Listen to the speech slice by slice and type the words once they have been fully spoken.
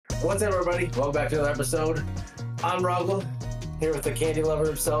What's up, everybody? Welcome back to another episode. I'm Rogla, here with the candy lover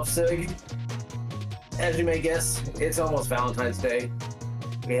himself, Sig. As you may guess, it's almost Valentine's Day.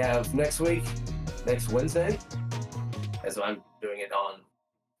 We have next Wednesday, as I'm doing it on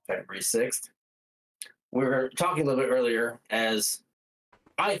February 6th. We were talking a little bit earlier, as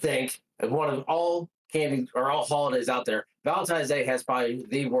I think, as one of all candy or all holidays out there, Valentine's Day has probably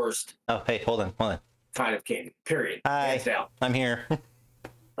the worst. Oh, hey, hold on. Kind of candy, period. Hi, Hands down. I'm here.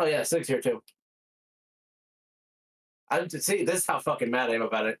 Oh yeah, Sig's here too. See, this is how fucking mad I am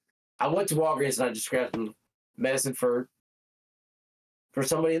about it. I went to Walgreens and I just grabbed some medicine for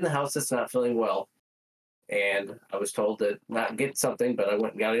somebody in the house that's not feeling well. And I was told to not get something, but I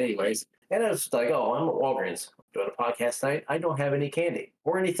went and got it anyways. And I was like, oh, I'm at Walgreens doing a podcast tonight. I don't have any candy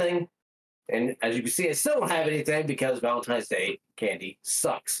or anything. And as you can see, I still don't have anything because Valentine's Day candy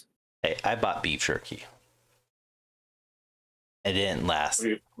sucks. Hey, I bought beef jerky. It didn't last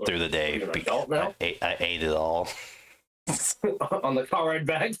through the day. You're an adult now? I ate it all. On the car ride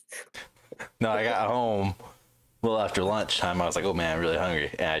back? No, I got home a little after lunchtime. I was like, oh man, I'm really hungry.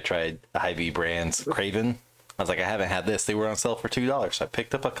 And I tried Hy-Vee Brands Craven. I was like, I haven't had this. They were on sale for $2. So I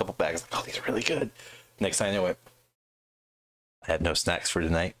picked up a couple bags. Like, oh, these are really good. Next thing I knew it, I had no snacks for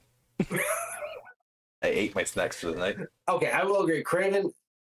tonight. I ate my snacks for the night. Okay, I will agree. Craven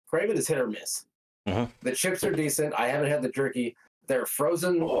is hit or miss. Mm-hmm. The chips are decent. I haven't had the jerky. They're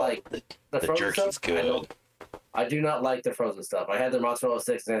frozen, the frozen jerky's stuff. good. I do not like the frozen stuff. I had their mozzarella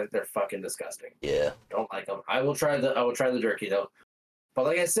sticks and they're fucking disgusting. Yeah. Don't like them. I will try the jerky though. But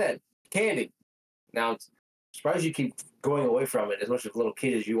like I said, candy. Now, I'm surprised you keep going away from it as much of a little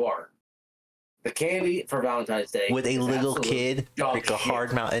kid as you are. The candy for Valentine's Day. With a little kid, like a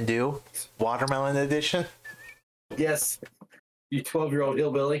hard Mountain Dew, watermelon edition. Yes. You 12-year-old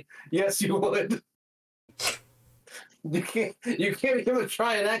hillbilly. Yes, you would. You can't even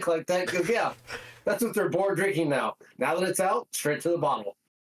try and act like that because that's what they're bored drinking now. Now that it's out, straight to the bottle.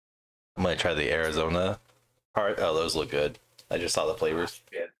 I'm gonna try the Arizona part. Oh, those look good. I just saw the flavors.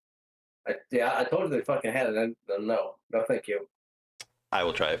 I told you they fucking had it. And no, thank you. I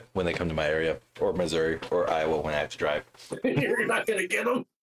will try it when they come to my area, or Missouri, or Iowa when I have to drive. You're not gonna get them.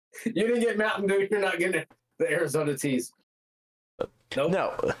 You didn't get Mountain Dew. You're not getting the Arizona teas. Nope.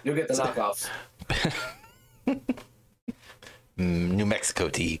 No, you'll get the knockoffs. New Mexico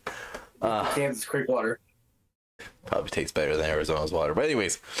tea. Kansas Creek water. Probably tastes better than Arizona's water. But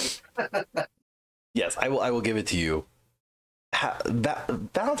anyways, yes, I will give it to you.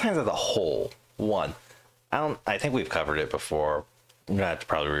 Valentine's as a whole, I think we've covered it before. I'm gonna have to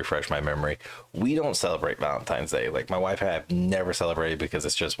probably refresh my memory. We don't celebrate Valentine's Day. Like my wife and I have never celebrated because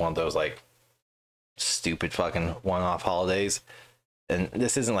it's just one of those like stupid fucking one-off holidays. And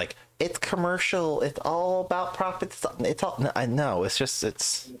this isn't like it's commercial. It's all about profits. It's all I know. We've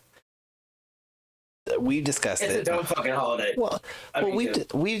discussed it. It's a dumb fucking holiday. Well,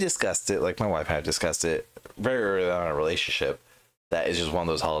 we've discussed it. Like my wife and I have discussed it very early on in our relationship. That is just one of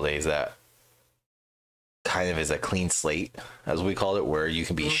those holidays that kind of is a clean slate, as we call it, where you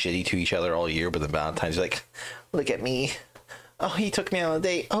can be shitty to each other all year, but then Valentine's, you're like, look at me. Oh, he took me on a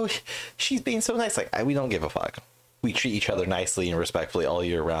date. Oh, she's being so nice. Like, we don't give a fuck. We treat each other nicely and respectfully all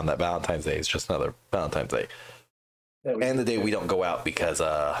year round. That Valentine's Day is just another Valentine's Day. Yeah, and the day we don't go out because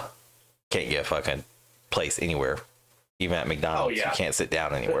can't get a fucking place anywhere. Even at McDonald's, you can't sit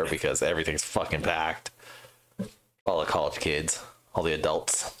down anywhere because everything's fucking packed. All the college kids, all the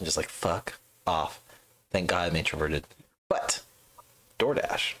adults, just like, fuck off. Thank God I'm introverted. But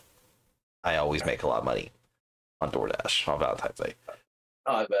DoorDash, I always make a lot of money on DoorDash on Valentine's Day.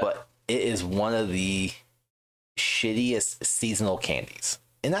 Oh, I bet. But it is one of the shittiest seasonal candies.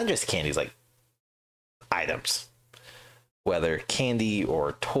 And not just candies, like items. Whether candy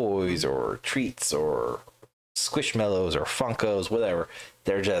or toys or treats or Squishmallows or Funkos, whatever.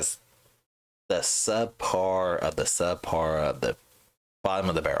 They're just the subpar of the bottom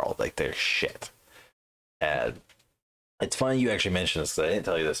of the barrel. Like, they're shit. And it's funny you actually mentioned this because I didn't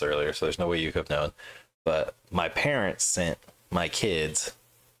tell you this earlier, so there's no way you could have known. But my parents sent my kids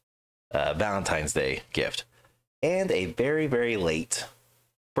a Valentine's Day gift and a very, very late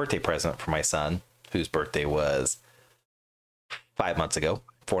birthday present for my son, whose birthday was 5 months ago,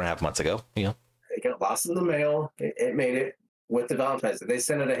 4.5 months ago, you know. It got lost in the mail. It made it with the Valentine's Day. They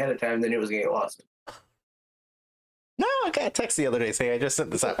sent it ahead of time, they knew it was going to get lost. No, I got a text the other day saying I just sent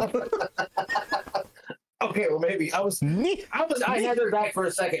this out. Okay, well, maybe I had it back for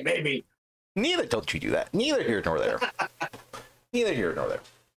a second, maybe. Neither, don't you do that. Neither here nor there. Neither here nor there.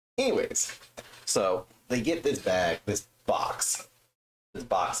 Anyways, so they get this box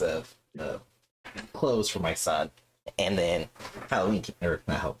of clothes for my son, And then Halloween, or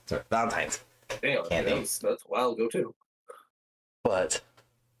not Halloween, sorry, Valentine's Damn, candy. that's a while ago too. But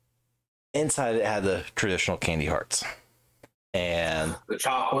inside it had the traditional candy hearts. And The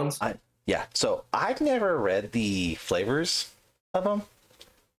chalk ones. yeah, so I've never read the flavors of them.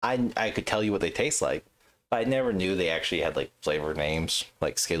 I could tell you what they taste like, but I never knew they actually had like flavor names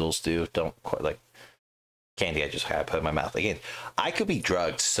like Skittles do. Don't quite like candy. I just had to put in my mouth. Again, I could be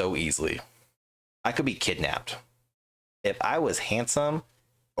drugged so easily. I could be kidnapped. If I was handsome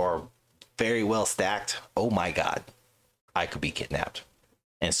or very well stacked, oh my God, I could be kidnapped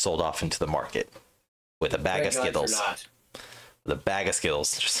and sold off into the market with a bag of Skittles. With a bag of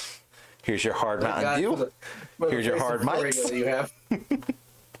Skittles. Just, here's your hard Mountain Dew. Here's your hard mites. You have.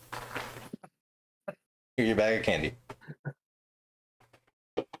 Here's your bag of candy.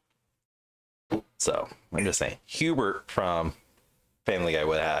 So I'm just saying, Hubert from Family Guy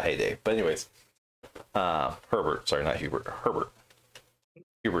would have a heyday. But anyways, Herbert, sorry, not Hubert, Herbert.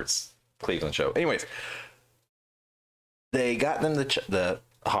 Hubert's Cleveland show. Anyways, they got them the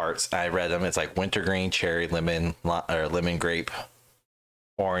hearts. I read them. It's like wintergreen, cherry, lemon, or lemon grape,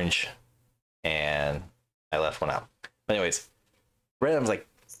 orange, and I left one out. But anyways, read them. I was like,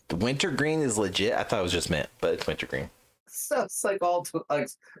 wintergreen is legit. I thought it was just mint, but it's wintergreen. Sounds like all like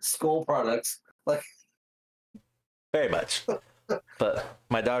school products. Like very much. But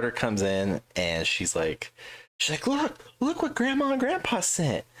my daughter comes in and she's like, look what Grandma and Grandpa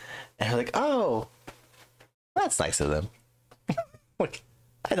sent. And I'm like, oh, that's nice of them. Like,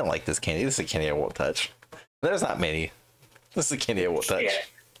 I don't like this candy. This is a candy I won't touch. There's not many. This is a candy I won't touch.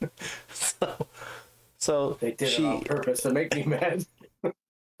 Yeah. So they did it on purpose to make me mad.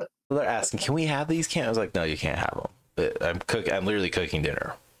 They're asking, can we have these candies? I was like, no, you can't have them. But I'm literally cooking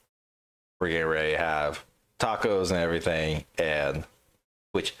dinner. We're getting ready to have tacos and everything, and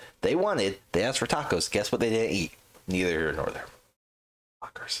which they wanted. They asked for tacos. Guess what they didn't eat? Neither here nor there.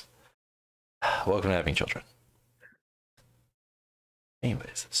 Fuckers. Welcome to having children.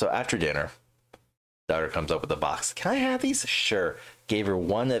 Anyways, so after dinner, daughter comes up with a box. Can I have these? Sure. Gave her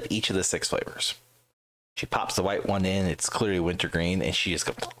one of each of the 6 flavors. She pops the white one in. It's clearly wintergreen, and she just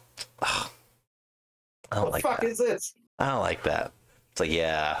goes, oh, I don't like that. What the fuck is this? I don't like that. It's like,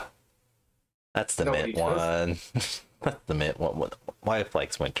 yeah, that's the mint one. That's the mint one. Wife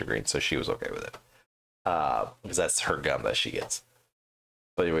likes wintergreen, so she was okay with it. Because that's her gum that she gets.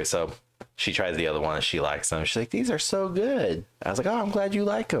 But anyway, so she tries the other one and she likes them. She's like, these are so good. I was like, oh, I'm glad you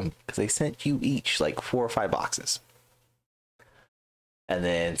like them. Because they sent you each like 4 or 5 boxes. And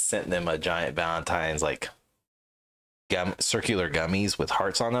then sent them a giant Valentine's like circular gummies with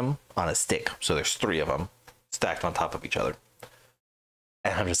hearts on them on a stick. So there's 3 of them stacked on top of each other.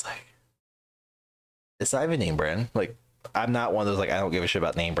 And I'm just like, it's not even name brand. Like, I'm not one of those, like, I don't give a shit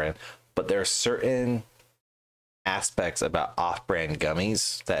about name brand. But there are certain aspects about off-brand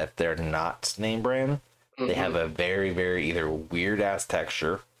gummies that if they're not name brand, they have a very, very either weird-ass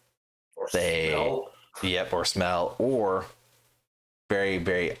texture. Or smell. Yep, or smell, or very,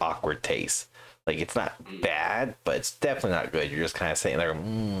 very awkward taste. Like, it's not bad, but it's definitely not good. You're just kind of sitting there,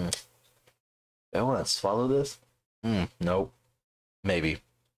 do I want to swallow this? Nope. Maybe.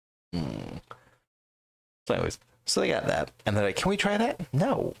 So anyways, so they got that. And they're like, can we try that?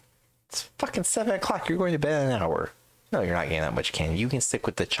 No. It's fucking 7 o'clock. You're going to bed in an hour. No, you're not getting that much candy. You can stick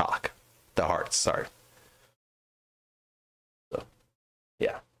with the chalk. The hearts, sorry. So,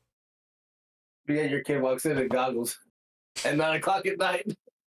 yeah. Yeah, your kid walks in and goggles at 9 o'clock at night.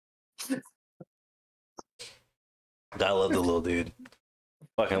 I love the little dude.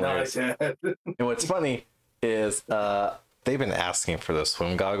 Fucking hilarious. Nice. And what's funny is they've been asking for those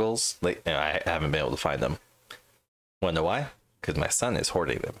swim goggles. Like, I haven't been able to find them. Want to know why? Because my son is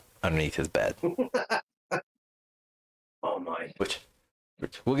hoarding them underneath his bed. Oh my. Which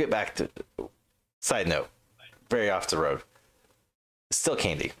we'll get back to. Side note, very off the road. Still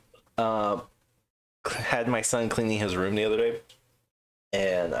candy. Had my son cleaning his room the other day.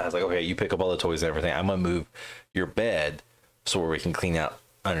 And I was like, okay, you pick up all the toys and everything. I'm going to move your bed so where we can clean out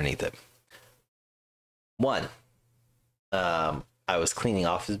underneath it. One, I was cleaning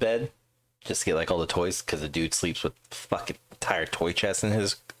off his bed just to get like all the toys because the dude sleeps with fucking entire toy chest in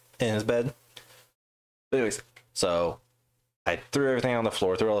his bed. But anyways, so I threw everything on the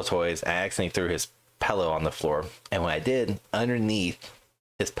floor, threw all the toys. I accidentally threw his pillow on the floor. And when I did, underneath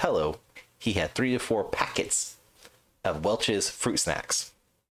his pillow, he had 3 to 4 packets of Welch's fruit snacks.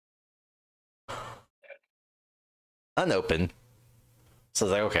 Unopened. So I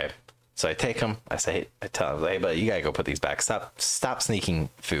was like, okay. So I take them. I tell him, hey, buddy, you gotta go put these back. Stop sneaking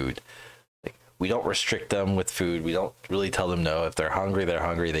food. Like, we don't restrict them with food. We don't really tell them no. If they're hungry,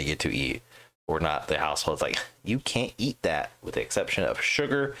 they get to eat. we're not the household. It's like, you can't eat that with the exception of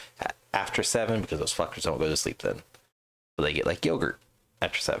sugar after 7 because those fuckers don't go to sleep then. So they get like yogurt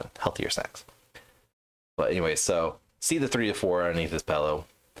after 7, healthier snacks. But anyway, so see the 3 to 4 underneath his pillow.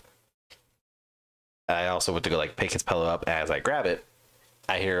 I also went to go like pick his pillow up, and as I grab it,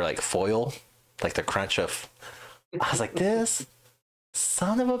 I hear like foil, like the crunch of. I was like, this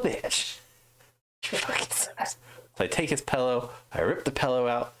son of a bitch. So I take his pillow, I rip the pillow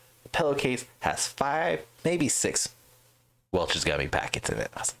out. The pillowcase has 5, maybe 6 Welch's Gummy packets in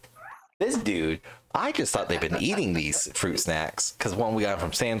it. I was like, this dude, I just thought they'd been eating these fruit snacks because one we got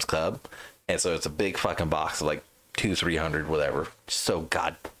from Sam's Club, and so it's a big fucking box of like 200-300 whatever. So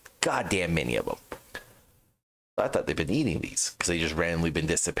goddamn many of them. I thought they'd been eating these because they just randomly been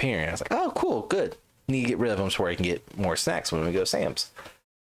disappearing. I was like, oh, cool, good. Need to get rid of them so I can get more snacks when we go to Sam's.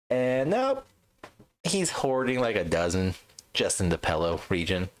 And nope, he's hoarding like a dozen just in the pillow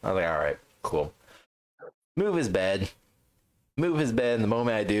region. I was like, all right, cool. Move his bed. And the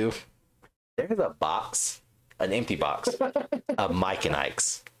moment I do, there's a box, an empty box of Mike and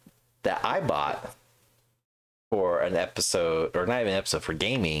Ike's that I bought for an episode, or not even an episode, for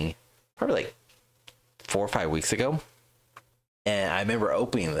gaming, probably like 4 or 5 weeks ago. And I remember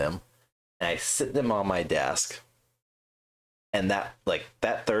opening them, and I sit them on my desk. And that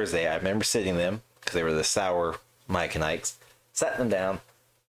Thursday, I remember sitting them because they were the sour Mike and Ike's. Sat them down,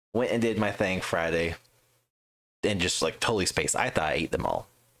 went and did my thing Friday, and just like totally spaced. I thought I ate them all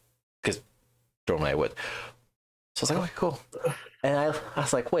because normally I would. So I was like, okay, cool. And I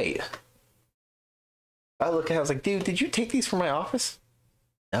was like, wait. I look at it, I was like, dude, did you take these from my office?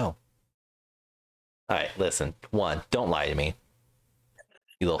 No. All right, listen. 1, don't lie to me,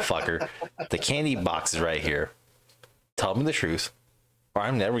 you little fucker. The candy box is right here. Tell me the truth, or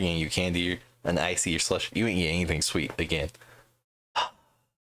I'm never getting you candy, an icy, or slush. You ain't getting anything sweet again.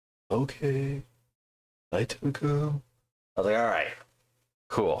 Okay. I took them. I was like, all right,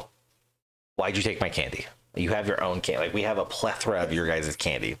 cool. Why'd you take my candy? You have your own candy. Like, we have a plethora of your guys'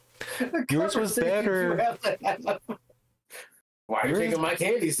 candy. Yours was better. Why are you taking my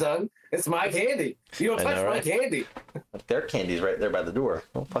candy, son? It's my candy. You don't touch my candy. Their candy's right there by the door.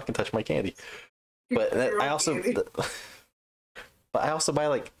 Don't fucking touch my candy. But I also, but I also buy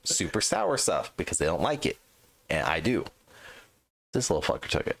like super sour stuff because they don't like it, and I do. This little fucker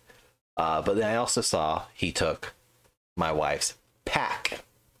took it. But then I also saw he took my wife's pack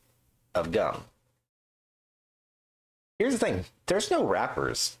of gum. Here's the thing: there's no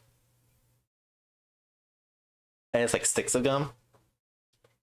wrappers, and it's like sticks of gum.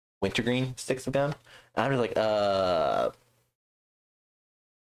 Wintergreen sticks of gum. And I'm just like,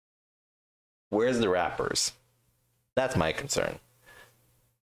 where's the wrappers? That's my concern.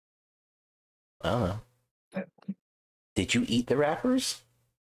 I don't know. Did you eat the wrappers?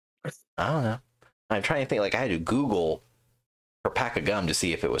 I don't know. I'm trying to think. Like, I had to Google per pack of gum to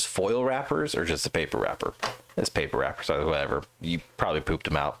see if it was foil wrappers or just a paper wrapper. It's paper wrappers, so whatever. You probably pooped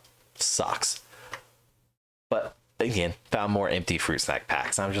them out. Sucks. But again, found more empty fruit snack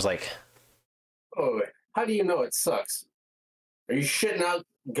packs. I'm just like, oh, how do you know it sucks? Are you shitting out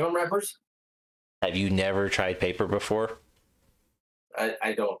gum wrappers? have you never tried paper before?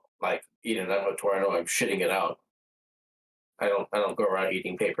 I don't like eating that much where I know I'm shitting it out. I don't go around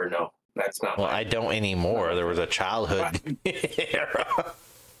eating paper. No, that's not. Well, I don't anymore. There was a childhood era.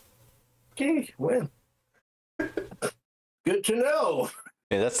 Okay, well, good to know.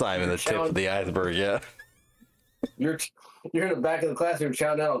 Yeah, that's not even the tip of the iceberg yet. You're in the back of the classroom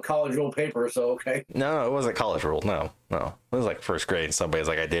shouting out on college rule paper, so okay. No, it wasn't college rule. No. It was like first grade. And somebody's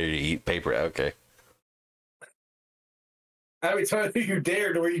like, I dare you to eat paper. Okay. How many times did you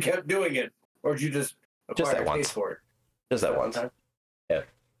dared to where you kept doing it? Or did you just that once. For it? Just that once. Yeah.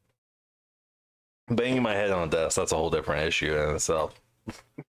 Banging my head on the desk, that's a whole different issue in itself.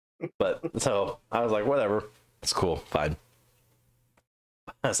 But so I was like, whatever. It's cool. Fine.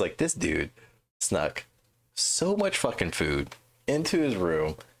 I was like, this dude snuck so much fucking food into his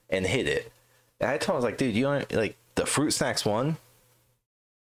room and hid it. And I told him, I was like, dude, you don't like the fruit snacks one?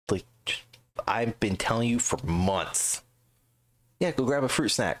 Like, I've been telling you for months. Yeah, go grab a fruit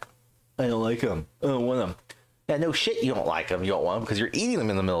snack. I don't like them. I don't want them. Yeah, no shit, you don't like them. You don't want them because you're eating them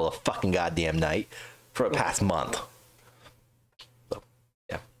in the middle of the fucking goddamn night for the past month. So,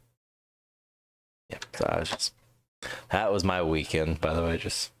 yeah. Yeah, so I was just... That was my weekend, by the way.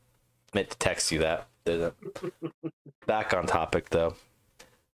 Just meant to text you that. Didn't. Back on topic, though.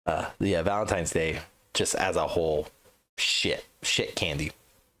 Yeah, Valentine's Day, just as a whole, shit candy.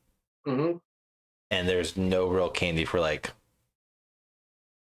 Mm-hmm. And there's no real candy for, like,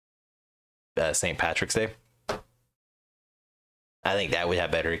 St. Patrick's Day. I think that would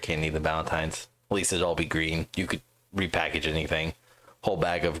have better candy than Valentine's. At least it'd all be green. You could repackage anything. Whole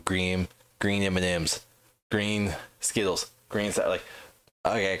bag of green M&Ms, green Skittles, green stuff. Like,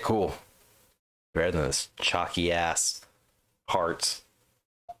 okay, cool. Better than this chalky ass hearts.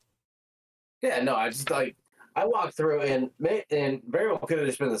 Yeah, no, I just like I walked through and very well could have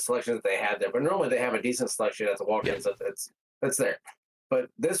just been the selection that they had there, but normally they have a decent selection at the walk-ins that's there. But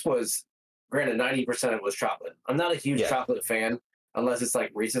this was, granted, 90% of it was chocolate. I'm not a huge chocolate fan unless it's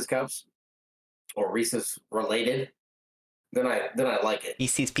like Reese's Cups or Reese's related. Then I like it.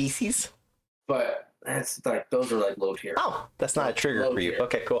 Reese's Pieces. But that's like those are like low tier. Oh, that's not a trigger for you.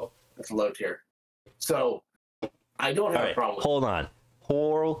 Okay, cool. It's low tier. So I don't have a problem with Hold on.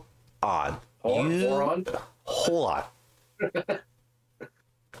 Hold on. Hold on.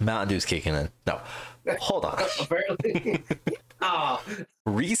 Mountain Dew's kicking in. No. Hold on. Apparently.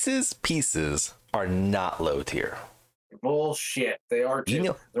 Reese's Pieces are not low tier. Bullshit. They are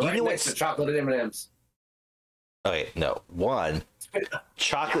too. They're right next to chocolate M&Ms. Okay, no. One,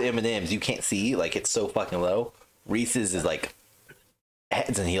 chocolate M&Ms you can't see, like it's so fucking low. Reese's is like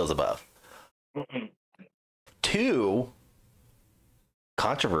heads and heels above. Two,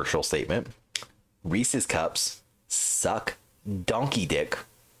 controversial statement. Reese's Cups suck donkey dick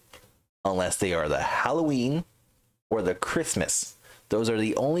unless they are the Halloween or the Christmas. Those are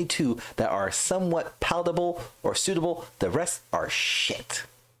the only two that are somewhat palatable or suitable. The rest are shit.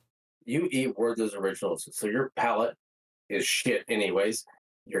 You eat Werther's Originals, so your palate is shit anyways.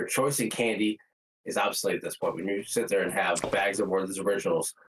 Your choice in candy is obsolete at this point. When you sit there and have bags of Werther's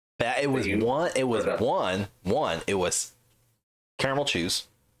Originals. It was caramel chews.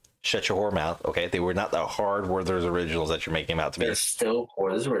 Shut your whore mouth. Okay, they were not the hard Werther's Originals that you're making them out to be. They're still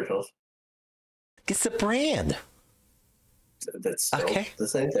Werther's Originals. It's a brand. That's still the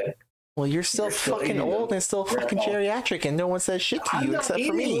same thing. Well, you're still fucking old and still fucking geriatric, and no one says shit to you except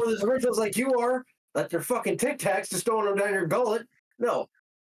for me. Werther's Originals like you are, like they're fucking Tic Tacs, just throwing them down your gullet. No.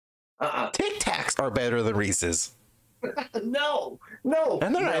 Tic Tacs are better than Reese's. No.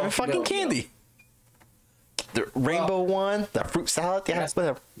 And they're not even fucking candy. The rainbow one, the fruit salad,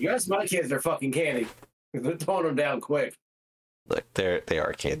 whatever. You guys, my kids are fucking candy. They're throwing them down quick. Look, they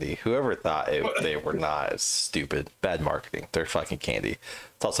are candy. Whoever thought they were not is stupid. Bad marketing. They're fucking candy.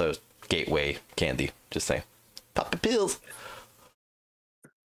 It's also gateway candy. Just saying. Pop the pills.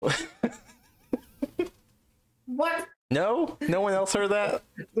 What? No one else heard that.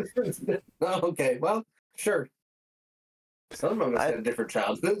 Oh, okay, well, sure. Some of us had different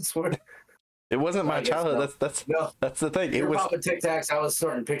childhoods. It wasn't my childhood. No. That's the thing. It was popping Tic Tacs. I was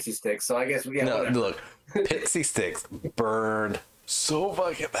snorting Pixie Sticks. So I guess we got. No, look, Pixie Sticks burned so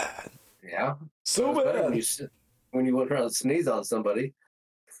fucking bad. Yeah, so bad. When you went around and sneeze on somebody,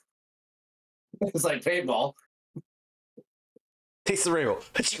 it's like paintball. Taste the rainbow.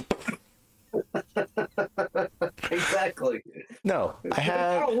 Exactly. No, I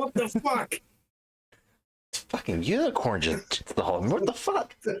had. Oh, what the fuck? Fucking unicorn just the whole. What the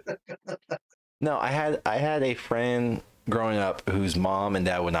fuck? No, I had a friend growing up whose mom and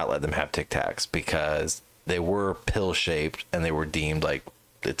dad would not let them have Tic Tacs because they were pill shaped and they were deemed like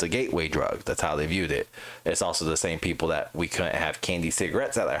it's a gateway drug. That's how they viewed it. It's also the same people that we couldn't have candy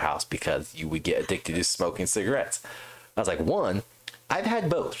cigarettes at their house because you would get addicted to smoking cigarettes. I was like, one, I've had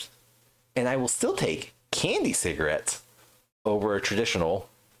both, and I will still take candy cigarettes over a traditional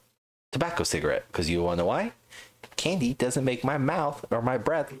tobacco cigarette because you want to know why? Candy doesn't make my mouth or my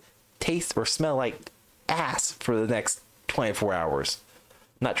breath taste or smell like ass for the next 24 hours.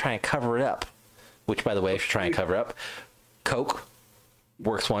 I'm not trying to cover it up. Which, by the way, if you're trying to cover up, Coke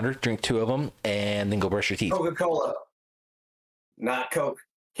works wonders. Drink 2 of them and then go brush your teeth. Coca-Cola, not Coke.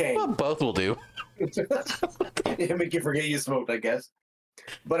 Cane. Well, both will do. It'll make you forget you smoked, I guess.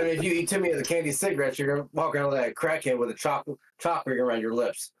 But I mean, if you eat too many of the candy cigarettes, you're gonna walk around like a crackhead with a chalk ring around your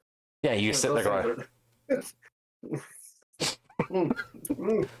lips. Yeah, you just sit there going.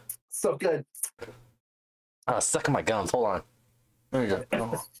 So good. Stuck in my gums. Hold on. There you go.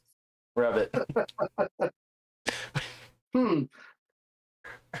 Oh. Rub it.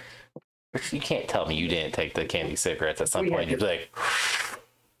 You can't tell me you didn't take the candy cigarettes at some point. You'd be like,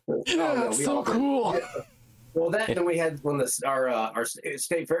 yeah, that's so cool. Yeah. Well, then we had when our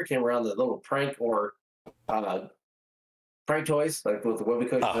state fair came around, the little prank toys, like with the whoopee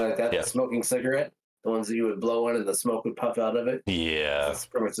cushions like that, the smoking cigarette, the ones that you would blow in and the smoke would puff out of it. Yeah. That's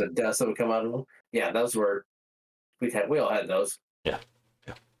pretty much the dust that would come out of them. Yeah, those were, we all had those. Yeah.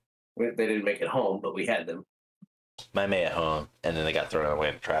 They didn't make it home, but we had them. Mine made it home, and then they got thrown away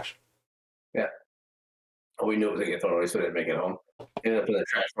in the trash. Yeah. We knew it was going to get thrown away, so we didn't make it home. Ended up in the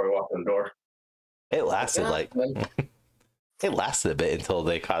trash before we walked in the door. It lasted It lasted a bit until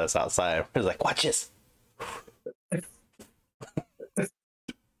they caught us outside. It was like, watch this.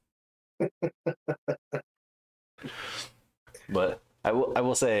 But I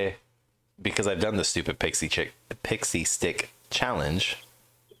will say, because I've done the stupid pixie stick challenge,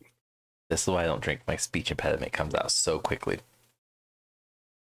 this is why I don't drink. My speech impediment comes out so quickly.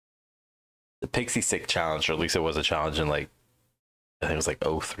 The pixie stick challenge, or at least it was a challenge in like, I think it was like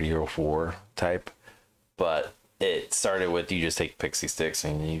 03 or 04 type. But it started with, you just take pixie sticks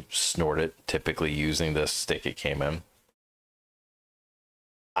and you snort it, typically using the stick it came in.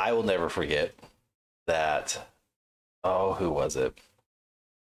 I will never forget that. Oh, who was it?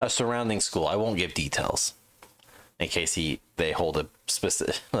 A surrounding school. I won't give details in case they hold a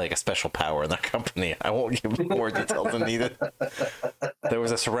specific, like a special power in their company. I won't give more details than needed. There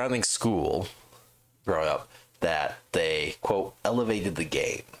was a surrounding school growing up that they, quote, elevated the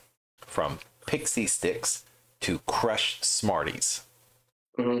game from pixie sticks to crushed Smarties.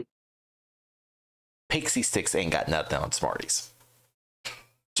 Mm-hmm. Pixie sticks ain't got nothing on Smarties.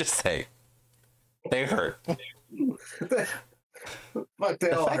 Just say they hurt. Fuck,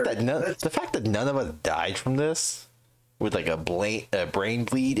 they all hurt. The fact that none of us died from this with like a brain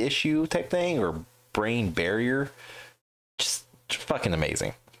bleed issue type thing or brain barrier, just fucking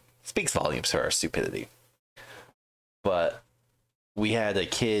amazing. Speaks volumes to our stupidity. But we had a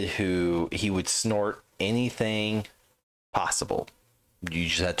kid who he would snort anything possible. You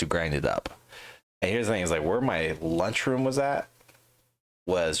just had to grind it up. And here's the thing: is like where my lunchroom was at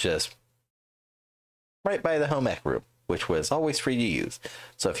was just right by the home ec room, which was always free to use.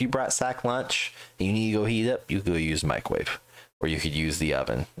 So if you brought sack lunch and you need to go heat up, you could go use the microwave, or you could use the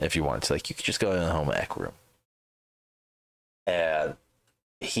oven if you wanted to. Like you could just go in the home ec room. And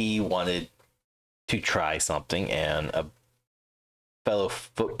he wanted to try something, and a fellow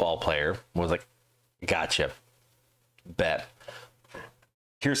football player was like, "Gotcha, bet.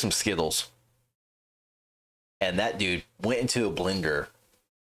 Here's some Skittles." And that dude went into a blender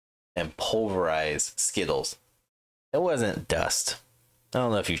and pulverized Skittles. It wasn't dust. I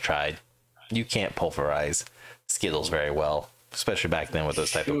don't know if you've tried. You can't pulverize Skittles very well, especially back then with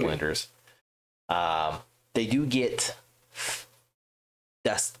those type of blenders. They do get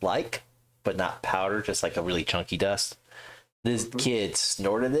dust-like, but not powder, just like a really chunky dust. This kid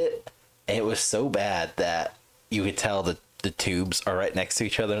snorted it, and it was so bad that you could tell that the tubes are right next to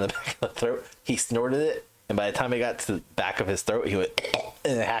each other in the back of the throat. He snorted it, and by the time it got to the back of his throat, he went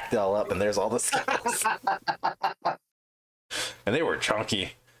and hacked it all up, and there's all the Skittles. And they were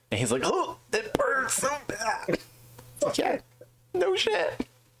chunky. And he's like, "Oh, it burns so bad." Yeah, no shit.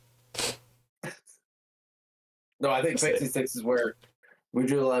 No, I think Pixie Sticks is where we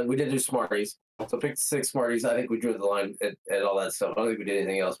drew the line. We did do Smarties. So Pixie Sticks, Smarties, I think we drew the line at all that stuff. I don't think we did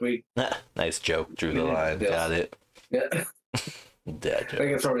anything else. Nice joke. Drew the line. Got it. Yeah. Dad joke. I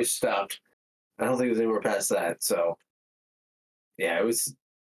think it's already stopped. I don't think it was anywhere past that. So, yeah, it was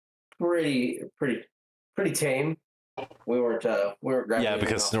pretty tame. We weren't. Yeah,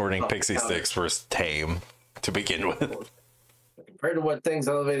 because snorting pixie sticks was tame to begin with. Compared to what things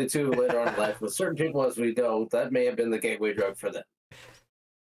elevated to later on in life, with certain people as we know, that may have been the gateway drug for them.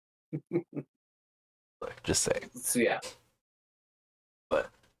 Just saying. So, yeah.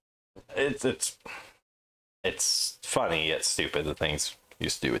 But it's funny yet stupid the things you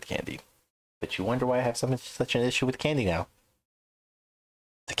used to do with candy. But you wonder why I have such an issue with candy now.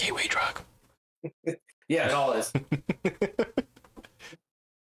 The gateway drug. Yeah, it all is.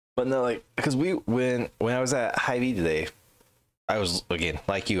 But no, like, because when I was at Hy-Vee today, I was, again,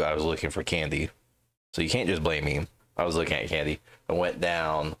 like you, I was looking for candy. So you can't just blame me. I was looking at candy. I went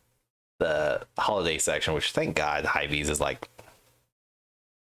down the holiday section, which thank God Hy-Vee's is like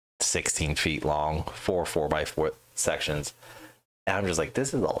 16 feet long, 4x4 sections. And I'm just like,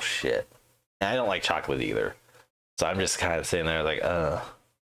 this is all shit. And I don't like chocolate either. So I'm just kind of sitting there like,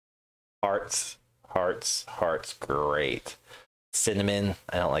 hearts, great. Cinnamon,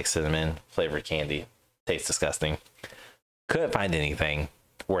 I don't like cinnamon flavored candy. Tastes disgusting. Couldn't find anything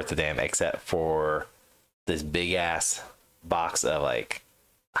worth a damn except for this big ass box of like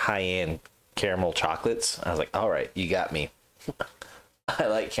high-end caramel chocolates. I was like, all right, you got me. I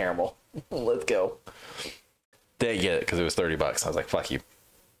like caramel. Let's go. Didn't get it because it was $30. I was like, fuck you.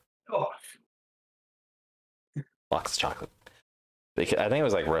 Oh. Box of chocolate. Because I think it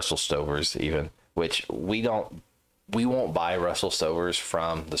was like Russell Stover's even, which we won't buy Russell Stover's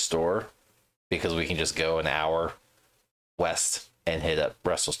from the store because we can just go an hour west and hit up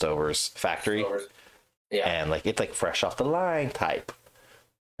Russell Stover's factory. Yeah. And like it's like fresh off the line type.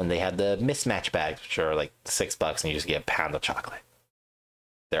 And they had the mismatch bags, which are like $6 and you just get a pound of chocolate.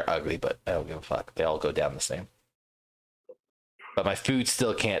 They're ugly, but I don't give a fuck. They all go down the same. But my food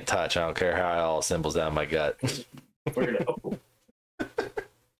still can't touch. I don't care how it all assembles down my gut. We're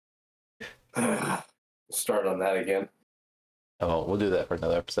gonna start on that again. Oh, we'll do that for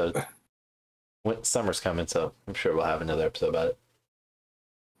another episode. Summer's coming, so I'm sure we'll have another episode about it.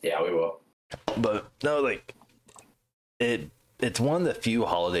 Yeah, we will. But no, like it's one of the few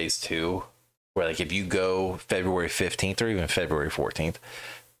holidays too, where like if you go February 15th or even February 14th,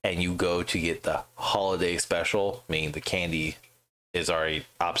 and you go to get the holiday special, meaning the candy is already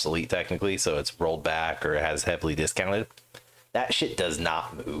obsolete technically, so it's rolled back or it has heavily discounted. That shit does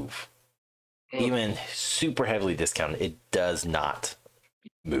not move. Even super heavily discounted, it does not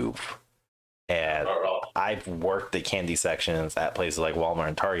move. And I've worked the candy sections at places like Walmart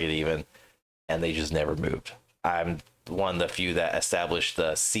and Target even, and they just never moved. I'm one of the few that established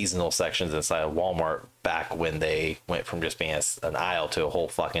the seasonal sections inside of Walmart back when they went from just being an aisle to a whole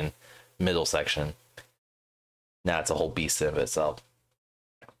fucking middle section. Now it's a whole beast of itself.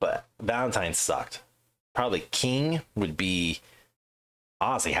 But Valentine's sucked. Probably king would be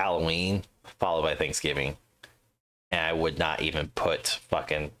honestly Halloween, followed by Thanksgiving. And I would not even put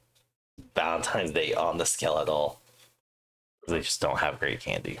fucking Valentine's Day on the scale at all. They just don't have great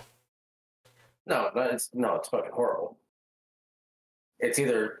candy. No, it's fucking horrible. It's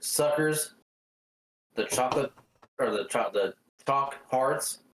either suckers, the chocolate, or the chalk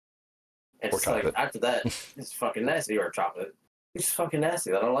hearts. And it's like after that, it's fucking nasty. Or chocolate, it's fucking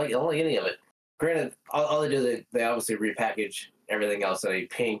nasty. I don't like any of it. Granted, all they do, they obviously repackage everything else in a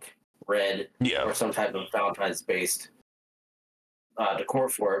pink, red, or some type of Valentine's based decor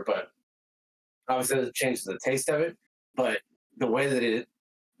for it. But obviously, it changes the taste of it. But the way that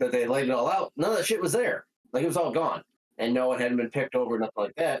they laid it all out, none of that shit was there. Like, it was all gone. And no, it hadn't been picked over, nothing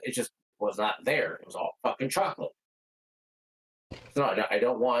like that. It just was not there. It was all fucking chocolate. So no, I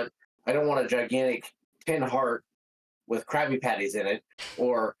don't want a gigantic tin heart with Krabby Patties in it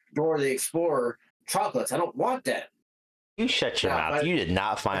or Dora the Explorer chocolates. I don't want that. You shut your mouth. You did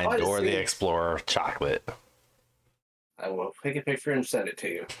not find Dora the Explorer chocolate. I will take a picture and send it to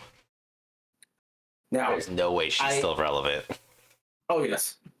you. Now, there's no way she's still relevant. Oh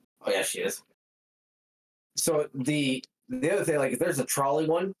yes, she is. So the other thing, like if there's a trolley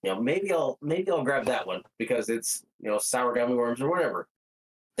one, maybe I'll grab that one because it's sour gummy worms or whatever.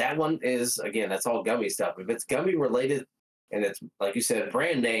 That one is, again, that's all gummy stuff. If it's gummy related and it's like you said,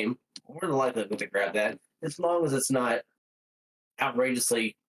 brand name, more than likely to grab that as long as it's not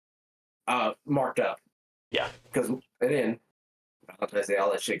outrageously marked up. Yeah, because then I say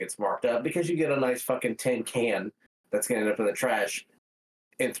all that shit gets marked up because you get a nice fucking tin can that's gonna end up in the trash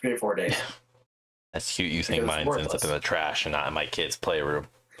in 3 or 4 days. That's cute. You think mine ends up in the trash and not in my kid's playroom.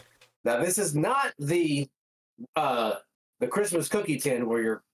 Now this is not the Christmas cookie tin where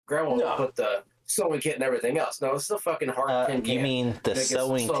your grandma will put the sewing kit and everything else. No, it's the fucking hard tin can. You mean the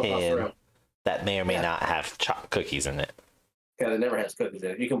sewing tin that may or may not have cookies in it? Yeah, it never has cookies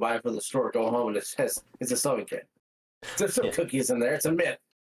in it. You can buy it from the store, go home, and it's a sewing kit. There's some cookies in there. It's a myth.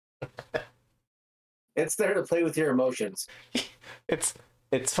 It's there to play with your emotions. It's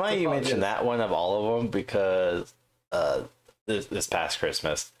funny you mentioned that one of all of them because this past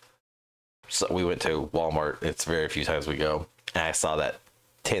Christmas, so we went to Walmart. It's very few times we go, and I saw that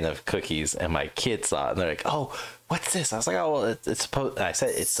tin of cookies, and my kids saw it, and they're like, "Oh, what's this?" I was like, "Oh, well, it's supposed." I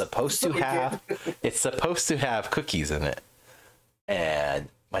said, "It's supposed to have cookies in it," and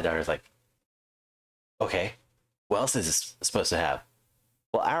my daughter's like, "Okay, what else is this supposed to have?"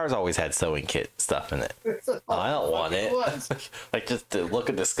 Well, ours always had sewing kit stuff in it. Oh, I don't want it. Like, just to look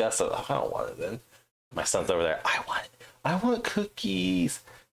and discuss it. I don't want it then. My son's over there. I want it. I want cookies.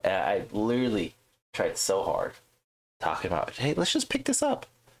 And I literally tried so hard talking about, hey, let's just pick this up.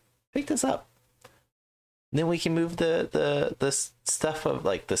 Pick this up. And then we can move the stuff of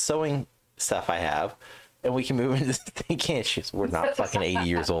like the sewing stuff I have. And we can move into the can. We're not fucking 80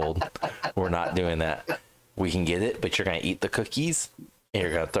 years old. We're not doing that. We can get it, but you're going to eat the cookies. And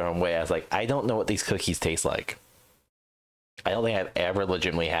you're going to throw them away. I was like, I don't know what these cookies taste like. I don't think I've ever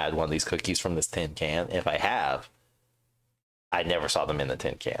legitimately had one of these cookies from this tin can. If I have, I never saw them in the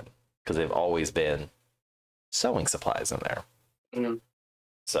tin can. Because they've always been sewing supplies in there. Mm-hmm.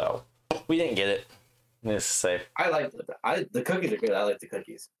 So, we didn't get it. Needless to say. I like the cookies are good. I like the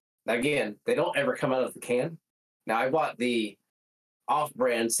cookies. Again, they don't ever come out of the can. Now, I bought the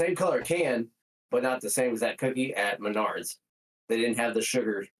off-brand, same color can, but not the same as that cookie at Menards. They didn't have the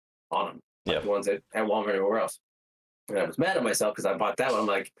sugar on them, like the ones at Walmart or everywhere else. And I was mad at myself because I bought that one. I'm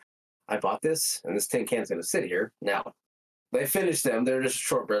like, I bought this, and this tin can's going to sit here. Now, they finished them. They're just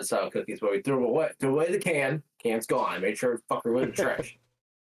shortbread style cookies, but we threw away the can. Can's gone. I made sure fucker went in the trash.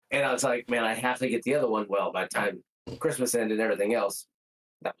 And I was like, man, I have to get the other one. Well, by the time Christmas End and everything else,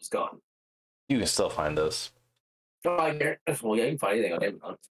 that was gone. You can still find those. Oh, well, yeah, you can find anything on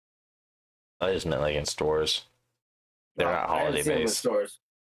Amazon. I just meant like in stores. They're not I haven't holiday seen them in based. stores.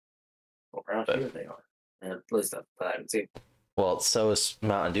 Well, around But- here they are. At least that I haven't seen. Well, so is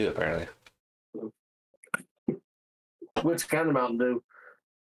Mountain Dew apparently. Which kind of Mountain Dew?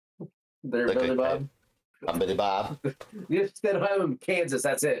 They're Like Billy a- Bob. Billy Bob. You just don't have them in Kansas.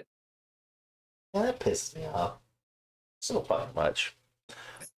 That's it. Yeah, that pisses me off so fucking much.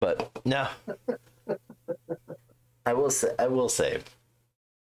 But no, I will say,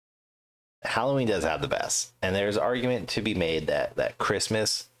 Halloween does have the best, and there's argument to be made that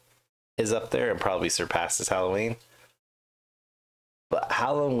Christmas is up there and probably surpasses Halloween. But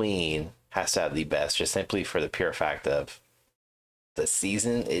Halloween has to have the best, just simply for the pure fact of the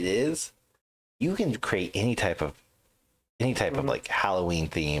season it is. You can create any type of like Halloween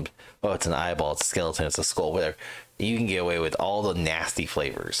themed. Oh, it's an eyeball, it's a skeleton, it's a skull, whatever. You can get away with all the nasty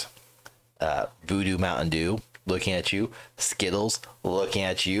flavors. Voodoo Mountain Dew looking at you, Skittles looking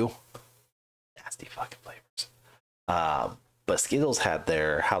at you. Nasty fucking flavors. But Skittles had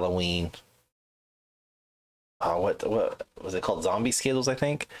their Halloween. What was it called? Zombie Skittles, I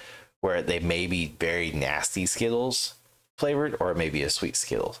think, where they may be very nasty Skittles flavored, or maybe a sweet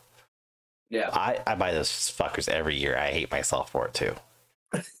Skittles. Yeah. I buy those fuckers every year. I hate myself for it too.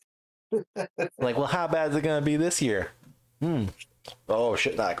 Like, well, how bad is it gonna be this year? Oh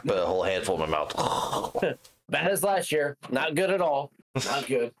shit! I put a whole handful in my mouth. Bad as last year. Not good at all. Not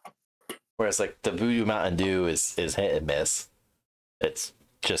good. Whereas like the Voodoo Mountain Dew is hit and miss. It's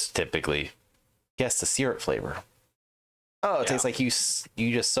just typically, guess the syrup flavor. Oh, it tastes like you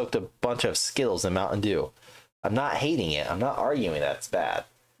just soaked a bunch of Skittles in Mountain Dew. I'm not hating it. I'm not arguing that's bad.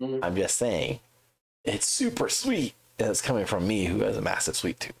 I'm just saying it's super sweet. And it's coming from me who has a massive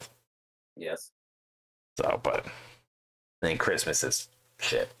sweet tooth. Yes. So, but then Christmas is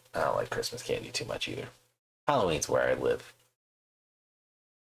shit. I don't like Christmas candy too much either. Halloween's where I live.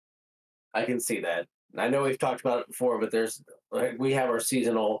 I can see that. I know we've talked about it before, but we have our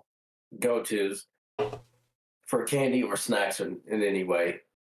seasonal go-tos for candy or snacks in any way.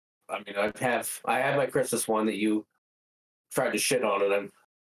 I mean, I have my Christmas one that you tried to shit on, and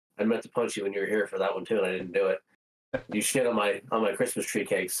I meant to punch you when you were here for that one too, and I didn't do it. You shit on my Christmas tree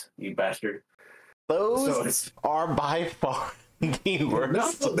cakes, you bastard. Those are by far the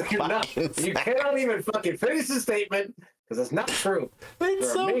worst. No, they're not. You cannot even fucking finish the statement because it's not true. It's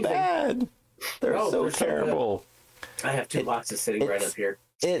They're so amazing. bad. They're so terrible. I have two boxes sitting right up here.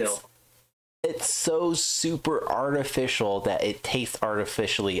 Still. It's so super artificial that it tastes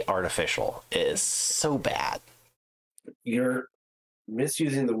artificially artificial. It is so bad. You're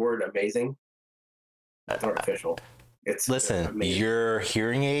misusing the word amazing. That's artificial. Listen, amazing. your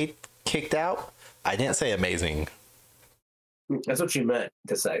hearing aid kicked out. I didn't say amazing. That's what you meant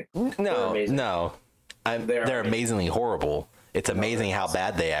to say. No, amazing. no. They're amazingly horrible. It's amazing how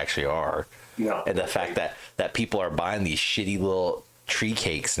bad they actually are. No. And the fact that people are buying these shitty little tree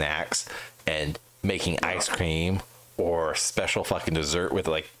cake snacks and making ice cream or special fucking dessert with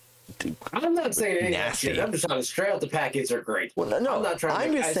like. I'm not saying anything nasty. shit. I'm just trying to straight out the packets are great. Well, no, I'm not trying to I'm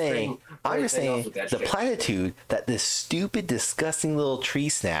make just ice saying. cream or I'm just anything else saying with that the shit. platitude that this stupid, disgusting little tree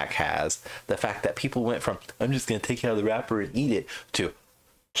snack has. The fact that people went from "I'm just gonna take it out of the wrapper and eat it" to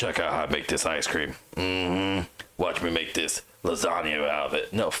 "Check out how I make this ice cream. Watch me make this lasagna out of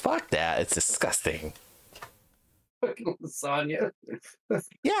it." No, fuck that. It's disgusting. Fucking lasagna.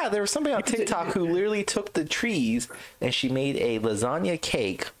 Yeah, there was somebody on TikTok who literally took the trees and she made a lasagna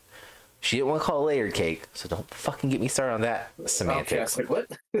cake. She didn't want to call it layered cake, so don't fucking get me started on that semantics. Okay, what?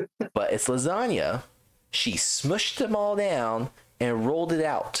 But it's lasagna. She smushed them all down and rolled it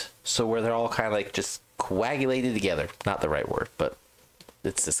out, so where they're all kind of like just coagulated together. Not the right word, but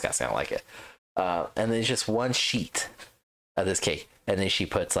it's disgusting. I don't like it. And then it's just one sheet of this cake, and then she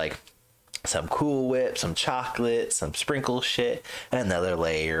puts like some Cool Whip, some chocolate, some sprinkle shit, and another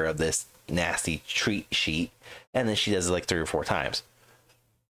layer of this nasty treat sheet, and then she does it like 3 or 4 times.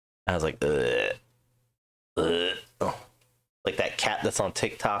 I was like, ugh. Oh. Like that cat that's on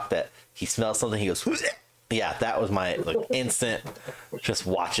TikTok that he smells something, he goes, "Who's it?" Yeah, that was my like instant just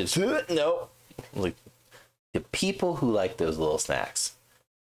watches. No. Like the people who like those little snacks,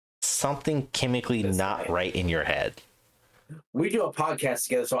 something chemically not right in your head. We do a podcast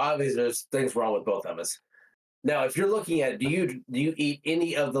together, so obviously there's things wrong with both of us. Now, if you're looking at, do you eat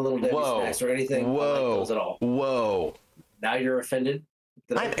any of the little Debbie snacks or anything like those at all? Whoa. Now you're offended?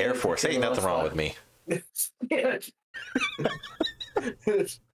 I'm Air Force. Ain't nothing wrong with me. Yeah.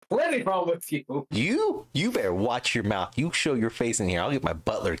 There's plenty wrong with you. You better watch your mouth. You show your face in here. I'll get my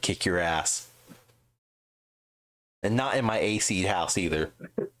butler to kick your ass. And not in my AC house either.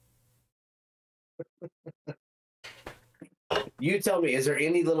 You tell me, is there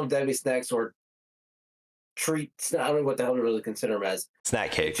any Little Debbie snacks or treats? I don't know what the hell to really consider them as.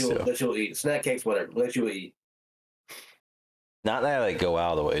 Snack cakes, too. That you'll eat. Snack cakes, whatever. That you will eat. Not that I like go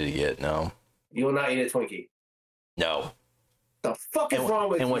out of the way to get, no. You will not eat a Twinkie. No. The fuck is wrong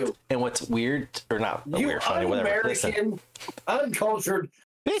with you? And what's weird, or not You weird, funny, whatever. American, Listen, uncultured.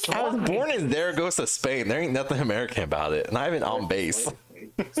 bitch, I was born in Zaragoza, Spain. There ain't nothing American about it. Not even on base.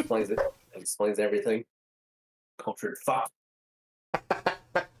 Explains it. Explains everything. Cultured fuck.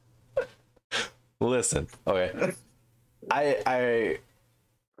 Listen, okay.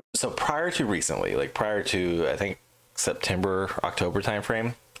 So prior to recently, like prior to I think September, October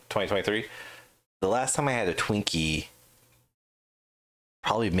timeframe, 2023, the last time I had a Twinkie,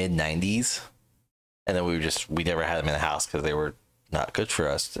 probably mid 90s, and then we never had them in the house because they were not good for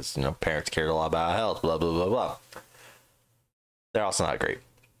us. Just, parents cared a lot about our health, blah blah blah blah. They're also not great.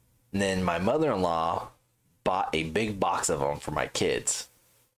 And then my mother-in-law bought a big box of them for my kids,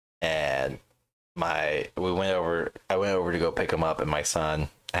 and I went over to go pick them up, and my son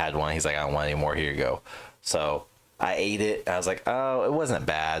had one. He's like, I don't want any more. Here you go. So I ate it. I was like, oh, it wasn't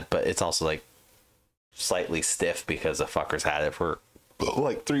bad, but it's also like slightly stiff because the fuckers had it for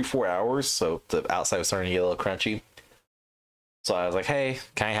like 3-4 hours. So the outside was starting to get a little crunchy. So I was like, hey,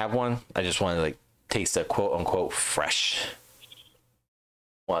 can I have one? I just wanted to like taste a quote unquote fresh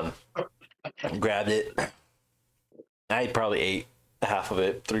one. Grabbed it. I probably ate half of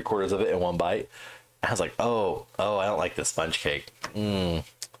it, 3/4 of it in one bite. I was like, oh, I don't like the sponge cake. No,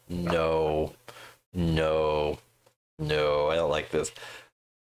 I don't like this.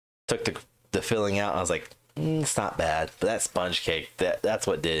 Took the filling out. I was like, it's not bad, but that sponge cake, that's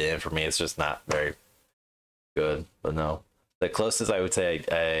what did it in for me. It's just not very good. But no, the closest I would say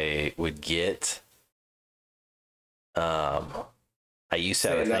I would get, I used to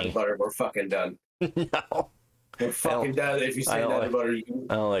have a thing. Butter, we're fucking done. No. We're fucking done. If you say Nutter Butter,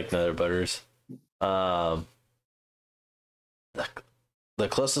 I don't like Nutter Butters. The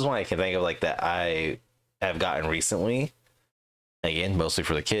closest one I can think of like that I have gotten recently, again mostly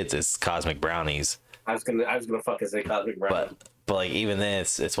for the kids, is Cosmic Brownies. I was gonna fucking say Cosmic Brownies. But like even then,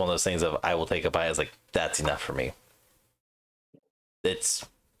 it's one of those things of I will take a bite as like that's enough for me. They're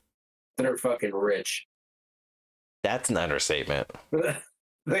fucking rich. That's an understatement.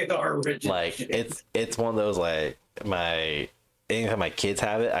 They are rich. Like it's one of those like anytime my kids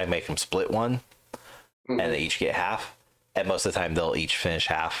have it, I make them split one, and they each get half. And most of the time, they'll each finish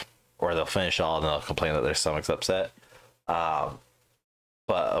half, or they'll finish all and they'll complain that their stomach's upset. But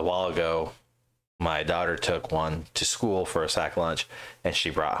a while ago, my daughter took one to school for a sack lunch, and she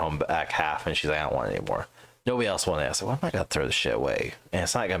brought home back half, and she's like, I don't want it anymore. Nobody else wanted it. I said, well, I'm not gonna throw this shit away, and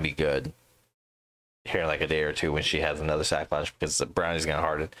it's not gonna be good here in like a day or two when she has another sack lunch because the brownie's gonna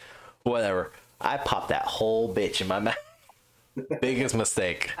harden. Whatever. I popped that whole bitch in my mouth. Biggest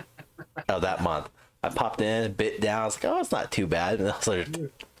mistake of that month. I popped in, bit down. I was like, oh, it's not too bad. And I was like,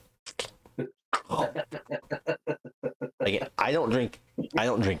 I don't drink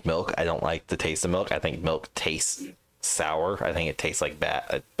milk. I don't like the taste of milk. I think milk tastes sour. I think it tastes like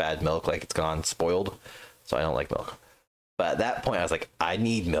bad milk, like it's gone spoiled. So I don't like milk. But at that point, I was like, I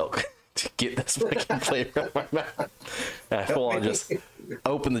need milk to get this fucking flavor out of my mouth. And I full on just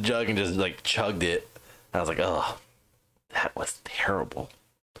opened the jug and just like chugged it. And I was like, oh, that was terrible.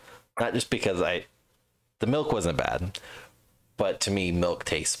 Not just because the milk wasn't bad, but to me, milk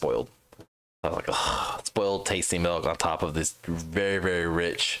tastes spoiled. I was like, oh, spoiled tasty milk on top of this very, very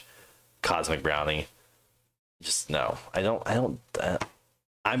rich Cosmic Brownie. Just no, I don't.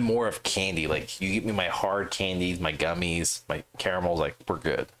 I'm more of candy. Like you give me my hard candies, my gummies, my caramels, like we're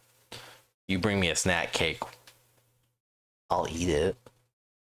good. You bring me a snack cake, I'll eat it.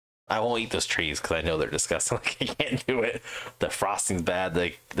 I won't eat those trees because I know they're disgusting. Like I can't do it. The frosting's bad.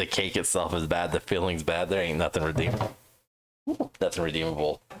 The cake itself is bad. The filling's bad. There ain't nothing redeemable. Nothing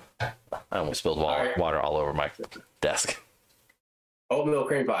redeemable. I almost spilled water all over my desk. Oatmeal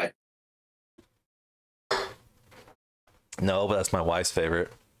cream pie. No, but that's my wife's favorite.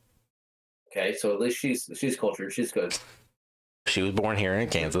 Okay, so at least she's cultured. She's good. She was born here in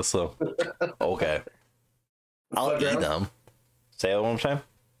Kansas, so okay. I'll eat them. Say it one more time.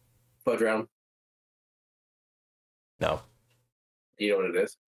 Fudge round. No. Do you know what it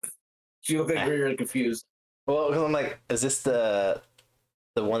is? You look like you're confused. Well, because I'm like, is this the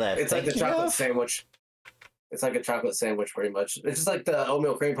one that it's like the chocolate sandwich? It's like a chocolate sandwich, pretty much. It's just like the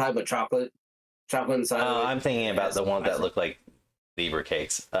oatmeal cream pie, but chocolate inside. Oh, I'm thinking about the one that look like Lieber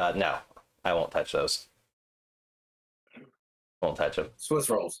cakes. No, I won't touch those. Won't touch them. Swiss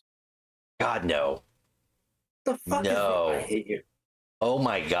rolls. God no. The fuck No. I hate you. Oh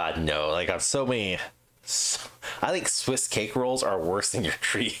my god, no! Like on so many, I think Swiss cake rolls are worse than your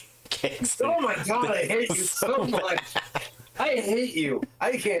tree cakes. Oh my god, I hate you so So much. I hate you.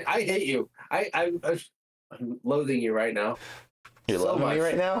 I can't. I hate you. I'm loathing you right now. You're so loving me much.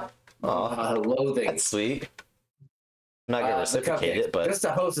 right now? Oh, Loathing. that's sweet. I'm not gonna The reciprocate cupcake. it, but Just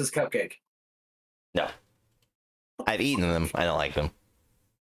a Hostess cupcake. no, I've eaten them. I don't like them.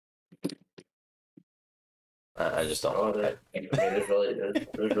 I just don't. Oh, like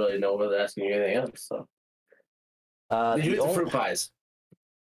there's really no one asking you anything else. So. Did you eat the fruit pies?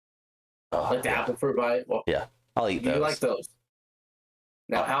 Oh, Like the apple fruit pie? Well, yeah, I'll eat those. You like those?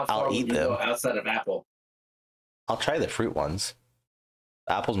 Now, how far I'll would eat you go them. outside of apple? I'll try the fruit ones.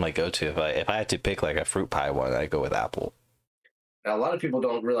 Apple's my go-to. If I had to pick like a fruit pie one, I'd go with apple. Now, a lot of people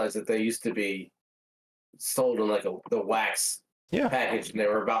don't realize that they used to be sold in like the wax package, and they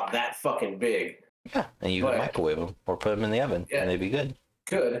were about that fucking big. Yeah, and you can microwave them or put them in the oven, and they'd be good.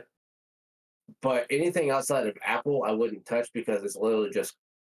 Good. But anything outside of apple, I wouldn't touch because it's literally just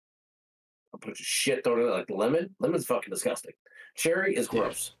a bunch of shit thrown in it, like lemon. Lemon's fucking disgusting. Cherry is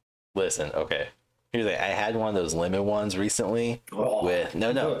gross. Listen, okay. Here's the thing. I had one of those lemon ones recently with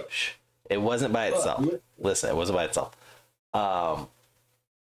no. It wasn't by itself. Listen, it wasn't by itself. I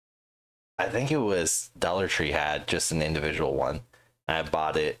think it was Dollar Tree had just an individual one. I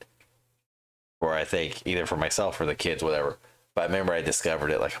bought it for I think either for myself or the kids, whatever. But I remember I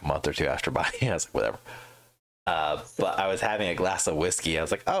discovered it like a month or two after buying it. I was like, whatever. But I was having a glass of whiskey. I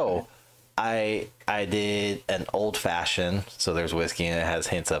was like, oh, I did an old fashioned, so there's whiskey and it has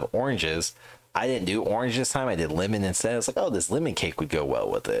hints of oranges. I didn't do orange this time. I did lemon instead. I was like, oh, this lemon cake would go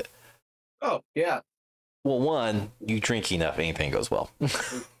well with it. Oh, yeah. Well, one, you drink enough, anything goes well.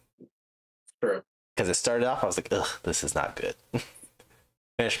 True. Because it started off, I was like, ugh, this is not good.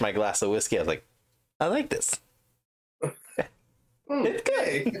 Finished my glass of whiskey. I was like, I like this. It's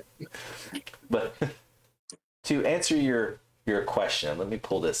good. But to answer your question, let me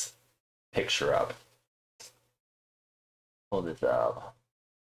pull this picture up. Pull this up.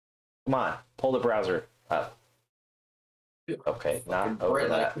 Come on, pull the browser up. Okay, not over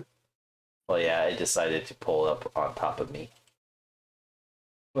that. Well, yeah, it decided to pull up on top of me.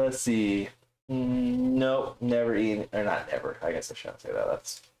 Let's see. Nope, never eaten, or not never. I guess I shouldn't say that.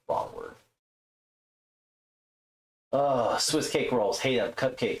 That's the wrong word. Oh, Swiss cake rolls, hate them.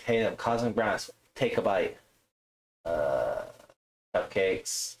 Cupcakes, hate them. Cosmic brownies, take a bite.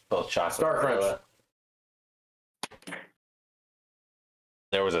 Cupcakes, both chocolate. Star Crunch.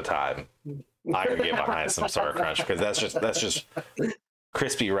 There was a time I could get behind some Star Crunch because that's just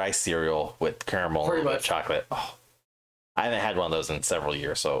crispy rice cereal with caramel and chocolate. Oh, I haven't had one of those in several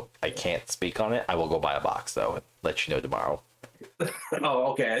years, so I can't speak on it. I will go buy a box though and let you know tomorrow.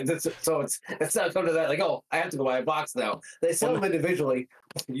 Oh, okay. So it's not come to that. Like, oh, I have to go buy a box now. They sell them individually.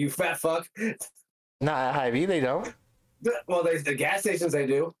 You fat fuck. Not at Hy-Vee, they don't. Well, the gas stations they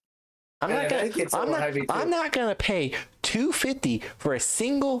do. I'm not gonna pay $2.50 for a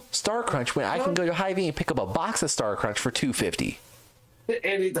single Star Crunch when I can go to Hy-Vee and pick up a box of Star Crunch for $2.50.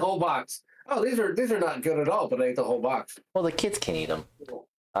 And eat the whole box. Oh, these are not good at all, but I ate the whole box. Well, the kids can eat them.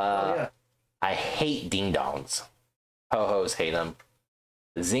 Yeah. I hate ding dongs. Ho-hos, hate them.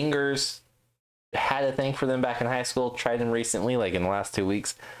 Zingers, had a thing for them back in high school. Tried them recently, like in the last 2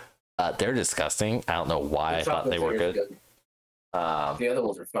 weeks. They're disgusting. I don't know why I thought they were good. The other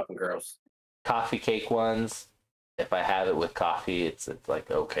ones are fucking gross. Coffee cake ones. If I have it with coffee, it's like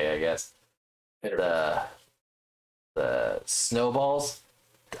okay, I guess. The snowballs.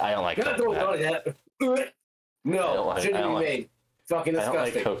 I don't like coconut. No, shouldn't be made. Fucking disgusting. I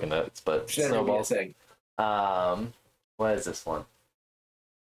don't like coconuts, but snowballs. What is this one?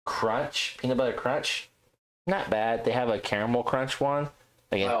 Crunch, peanut butter crunch. Not bad. They have a caramel crunch one.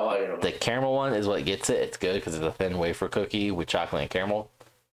 Again, the caramel one is what gets it. It's good because it's a thin wafer cookie with chocolate and caramel.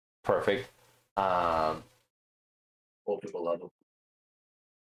 Perfect. Old people love them.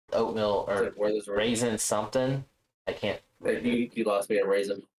 Oatmeal or raisin something. I can't. You lost me a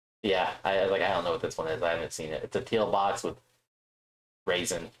raisin. Yeah, I don't know what this one is. I haven't seen it. It's a teal box with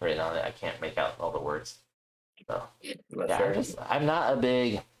raisin written on it. I can't make out all the words. So yeah, I'm not a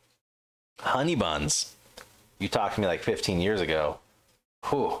big honey buns. You talked to me like 15 years ago.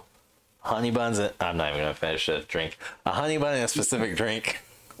 Whew. Honey buns. I'm not even gonna finish the drink. A honey bun and a specific drink.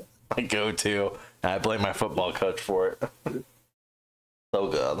 My go-to. And I blame my football coach for it. So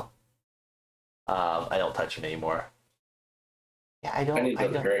good. I don't touch them anymore. Yeah, I need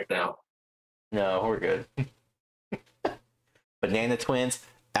to drink now. No, we're good. Banana Twins,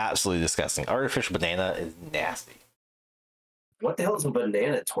 absolutely disgusting. Artificial banana is nasty. What the hell is a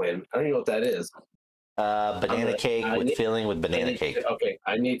banana twin? I don't even know what that is. Banana cake with filling with banana cake. Okay,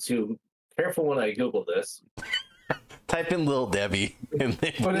 I need to careful when I Google this. Type in Little Debbie. And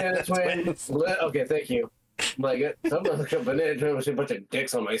Banana twins. Okay, thank you. Like someone like a banana twin with a bunch of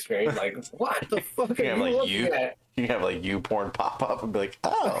dicks on my screen. Like, what the fuck are you looking at? You have like you porn pop up and be like,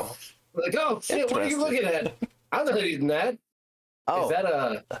 oh. Like, oh shit, what are you looking at? I'm not eating that. Oh, is that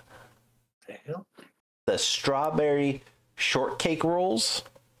a the hell? The strawberry shortcake rolls?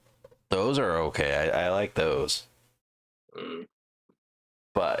 Those are okay. I like those.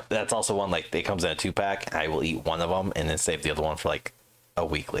 But that's also one, like, it comes in a 2-pack. I will eat one of them and then save the other one for like a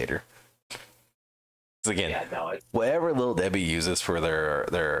week later. So again, whatever Little Debbie uses for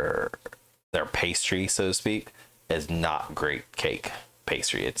their pastry, so to speak, is not great cake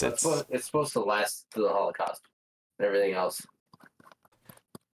pastry. It's supposed to last through the Holocaust. Everything else.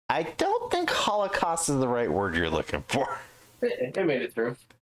 I don't think Holocaust is the right word you're looking for. It made it through.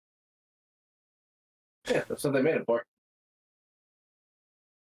 Yeah, that's what they made it for.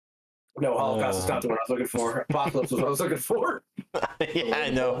 No, Holocaust is not the word I was looking for. Apocalypse was what I was looking for. Yeah, I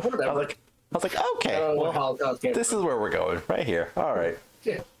know. I was like, okay, well, Holocaust this is where we're going, right here. All right.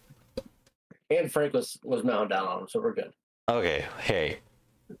 Yeah. And Frank was mowing down on him, so we're good. Okay, hey.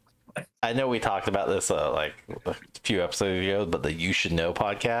 I know we talked about this like a few episodes ago, but the You Should Know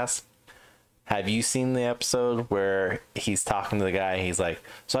podcast. Have you seen the episode where he's talking to the guy? He's like,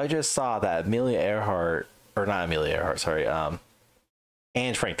 so I just saw that Amelia Earhart, or not Amelia Earhart, sorry,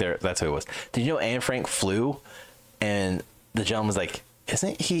 Anne Frank, that's who it was. Did you know Anne Frank flew? And the gentleman's like,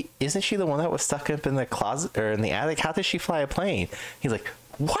 isn't she the one that was stuck up in the closet or in the attic? How did she fly a plane? He's like,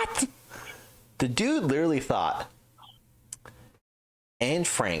 what? The dude literally thought Anne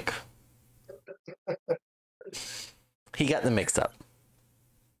Frank, he got them mixed up.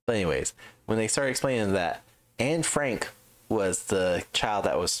 But anyways, when they started explaining that Anne Frank was the child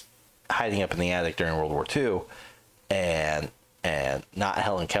that was hiding up in the attic during World War II, and not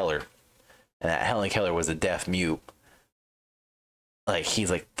Helen Keller, and that Helen Keller was a deaf mute, like, he's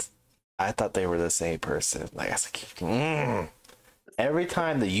like, I thought they were the same person. Like, I was like, Every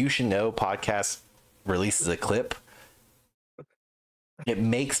time the You Should Know podcast releases a clip, it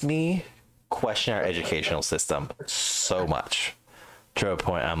makes me question our educational system so much, to a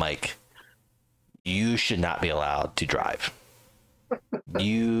point I'm like, you should not be allowed to drive.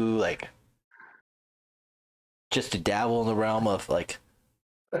 You, like, just to dabble in the realm of, like,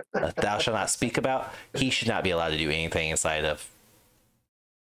 thou shalt not speak about, he should not be allowed to do anything inside of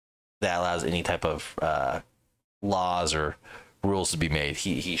that allows any type of laws or rules to be made.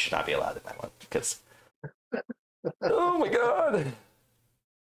 He should not be allowed in that one, because oh my god.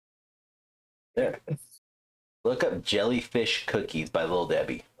 There. Look up Jellyfish Cookies by Little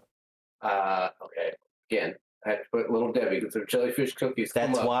Debbie. Okay. Again, I had to put Little Debbie because they're jellyfish cookies.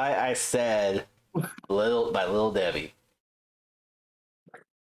 That's why I said Little Debbie.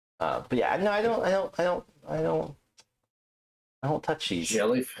 But yeah, no, I don't touch these.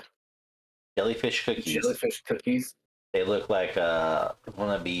 Jellyfish cookies. Jellyfish cookies. They look like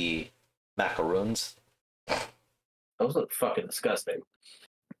wannabe macaroons. Those look fucking disgusting.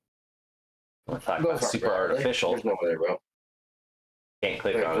 I'm talking about super artificial. There's no way, bro. Can't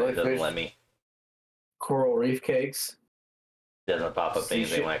click on it. It doesn't let me. Coral reef cakes. Doesn't pop up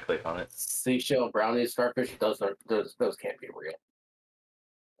anything when I click on it. Seashell brownies, starfish. Those can't be real.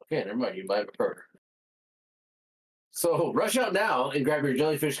 Okay, never mind. You might have a burger. So rush out now and grab your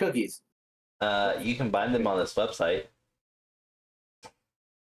jellyfish cookies. You can buy them on this website.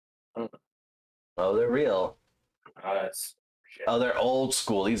 Oh, they're real. Oh, they're old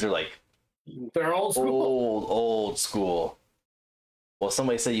school. These are like they're old school. Old school. Well,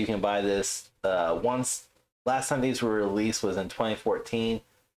 somebody said you can buy this. Last time these were released was in 2014.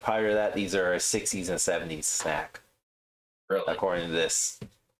 Prior to that, these are a 60s and 70s snack. Really? According to this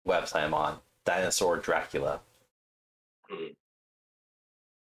website I'm on, Dinosaur Dracula.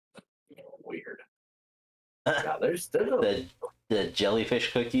 Weird. Yeah, there's the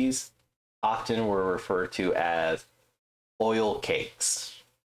jellyfish cookies often were referred to as oil cakes.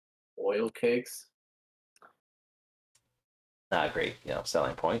 Oil cakes? Not a great,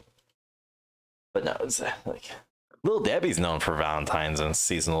 selling point. But no, it's like Little Debbie's known for Valentine's and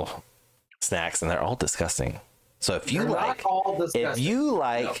seasonal snacks, and they're all disgusting. So if you like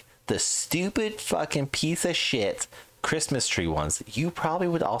the stupid fucking piece of shit Christmas tree ones, you probably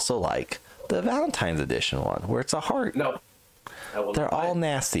would also like the Valentine's edition one, where it's a heart. No. They're all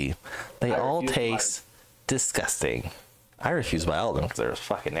nasty. They all taste disgusting. I refuse to buy all of them because they're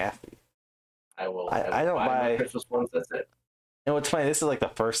fucking nasty. I don't buy Christmas ones. That's it. And what's funny, this is like the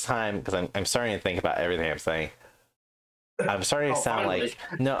first time, because I'm starting to think about everything I'm saying. I'm starting to sound finally.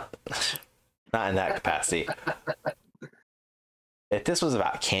 like, no, Not in that capacity. If this was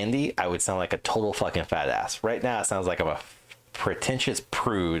about candy, I would sound like a total fucking fat ass. Right now, it sounds like I'm a pretentious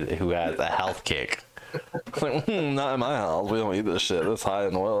prude who has a health kick. Like, not in my house. We don't eat this shit. It's high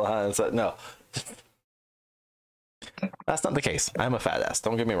in oil, high in fat. No, that's not the case. I'm a fat ass.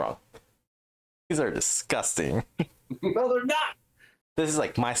 Don't get me wrong. These are disgusting. No, they're not. This is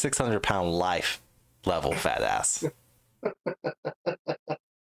like my 600-pound life level fat ass.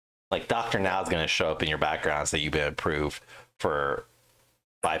 Like Dr. Now is going to show up in your background and say you've been approved for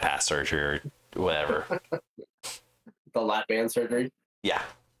bypass surgery or whatever. The lap band surgery. Yeah.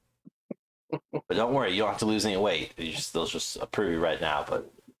 But don't worry, you don't have to lose any weight. They'll just approve you right now. But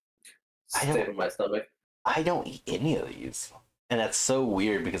Stick in my stomach. I don't eat any of these. And that's so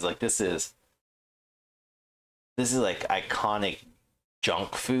weird because like this is like iconic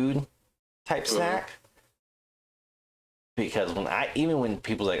junk food type snack. Because even when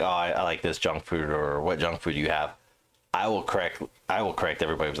people's like, oh, I like this junk food, or what junk food do you have, I will correct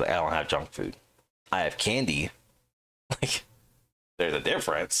everybody who's like, I don't have junk food. I have candy. Like there's a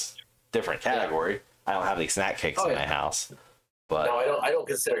different category. Yeah. I don't have any snack cakes in my house. But no, I don't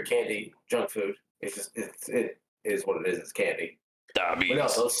consider candy junk food. It's just it is what it is. It's candy. But no,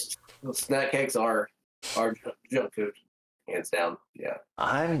 those snack cakes are junk food, hands down. Yeah.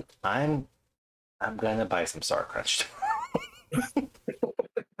 I'm gonna buy some Star Crunch.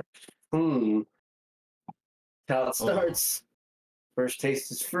 How it starts. First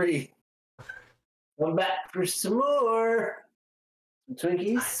taste is free. Come back for some more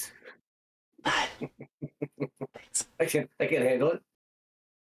Twinkies. I can't handle it.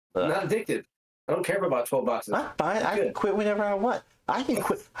 I'm not addicted. I don't care for about 12 boxes. I'm fine. I can quit whenever I want. I can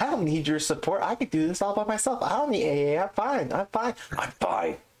quit. I don't need your support. I can do this all by myself. I don't need AA. I'm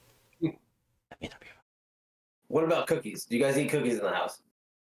fine. What about cookies? Do you guys eat cookies in the house?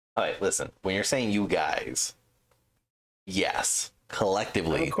 All right, listen. When you're saying you guys, yes,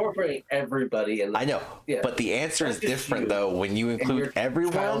 collectively. I'm incorporating everybody in. I know, but the answer is different though when you include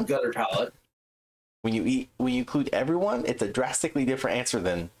everyone. Gutter palate. When you include everyone, it's a drastically different answer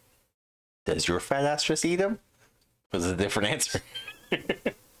than does your fat ass just eat them? Was a different answer.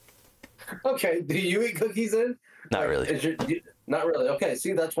 Okay, do you eat cookies then? Not really. Not really. Okay,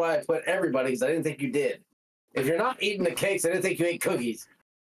 see, that's why I put everybody, because I didn't think you did. If you're not eating the cakes, I didn't think you ate cookies.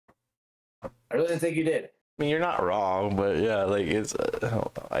 I really didn't think you did. I mean, you're not wrong, but yeah, like it's.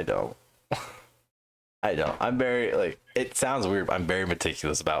 I don't. I'm very like. It sounds weird. But I'm very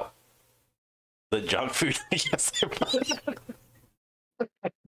meticulous about the junk food. Yes.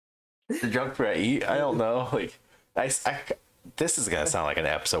 The junk food I eat. I don't know. Like, this is gonna sound like an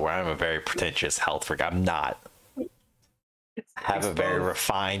episode where I'm a very pretentious health freak. I'm not. I have a very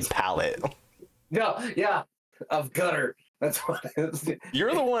refined palate. No, yeah, of gutter. That's what it is.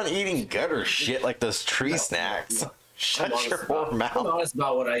 You're the one eating gutter shit like those tree snacks. No. Shut your poor mouth. I'm honest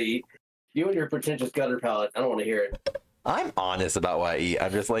about what I eat. You and your pretentious gutter palate. I don't want to hear it. I'm honest about what I eat.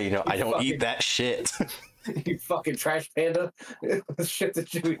 I'm just letting you know I don't eat that shit. You fucking trash panda. The shit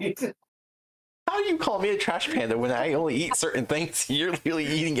that you eat. How do you call me a trash panda when I only eat certain things? You're really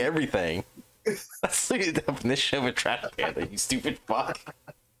eating everything. That's the definition of a trash panda, you stupid fuck.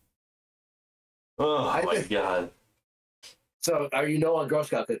 Oh my god. So, are you on Girl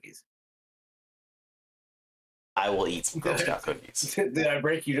Scout cookies? I will eat some Girl Scout cookies. Did I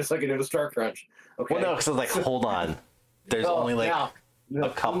break you just like I did a Star Crunch? Okay. Well, no, because I was like, hold on. There's only like a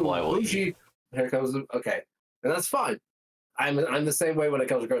couple I will eat. Here comes okay, and that's fine. I'm the same way when it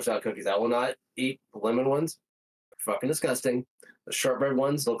comes to Girl Scout cookies. I will not eat the lemon ones. They're fucking disgusting. The shortbread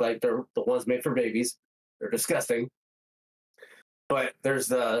ones look like they're the ones made for babies. They're disgusting. But there's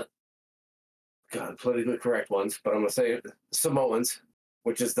the politically correct ones, but I'm gonna say Samoans,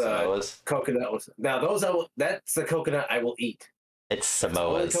 which is the coconut. Now that's the coconut I will eat. It's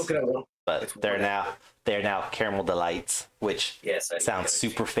Samoa's, but they're now caramel delights, which sounds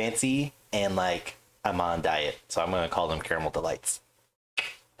super fancy and like I'm on diet, so I'm gonna call them caramel delights.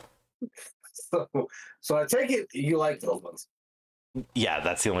 So I take it you like those ones. Yeah,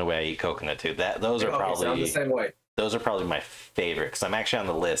 that's the only way I eat coconut too. Those are probably I'm the same way. Those are probably my favorite because I'm actually on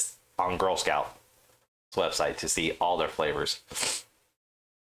the list on Girl Scout website to see all their flavors.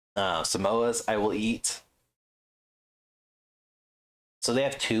 Samoa's I will eat. So they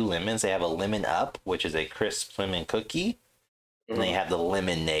have two lemons. They have a lemon up, which is a crisp lemon cookie, and they have the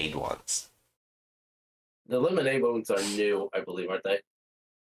lemonade ones. The lemonade ones are new, I believe, aren't they?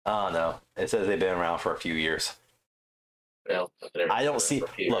 Oh no, it says they've been around for a few years. Well, I don't see.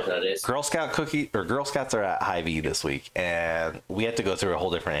 Look, Girl Scout cookie or Girl Scouts are at Hy-Vee this week, and we have to go through a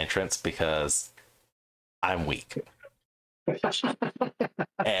whole different entrance because I'm weak.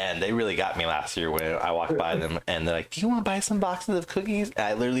 And they really got me last year when I walked by them and they're like, "Do you want to buy some boxes of cookies?" And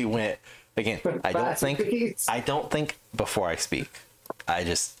I literally went again. I don't think before I speak. I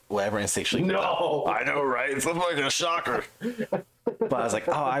just whatever instinctually. No, I know, right? It's like a shocker. But I was like,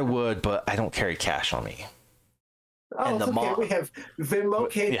 "Oh, I would, but I don't carry cash on me." Oh, And the it's okay. mom- We have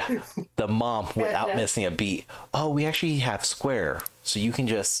Venmo. Yeah, the mom without missing a beat. "Oh, we actually have Square, so you can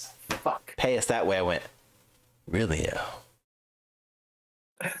just Fuck. pay us that way." I went, "Really?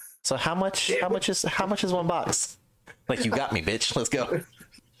 So how much? How much is one box?" Like, you got me, bitch. Let's go.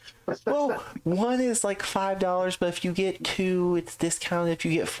 Well, one is like $5, but if you get two, it's discounted. If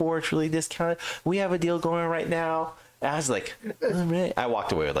you get four, it's really discounted. We have a deal going on right now. And I was like, all right. I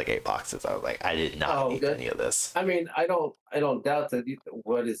walked away with like 8 boxes. I was like, I did not need any of this. I mean, I don't doubt that.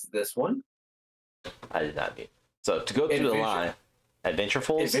 What is this one? I did not need. So to go through the line,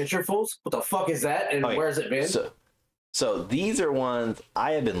 Adventurefuls. Adventurefuls? What the fuck is that? And Okay, where's it been? So these are ones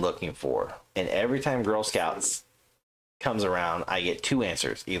I have been looking for, and every time Girl Scouts comes around, I get 2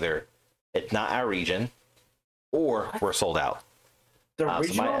 answers: either it's not our region, or we're sold out. The So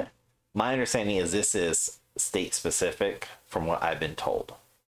regional? my understanding is this is state specific, from what I've been told.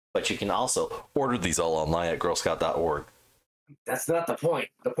 But you can also order these all online at girlscout.org. That's not the point.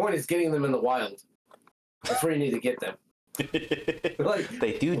 The point is getting them in the wild. That's where you need to get them. Like,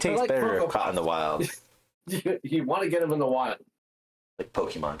 They do taste like better Cocoa if caught in the wild. you want to get them in the wild. Like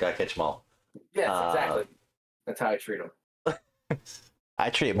Pokemon, gotta catch them all. Yes, exactly. That's how I treat them. I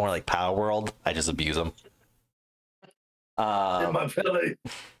treat it more like Power World. I just abuse them. In my belly.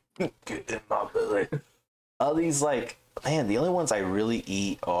 Get in my belly. All these, like, man, the only ones I really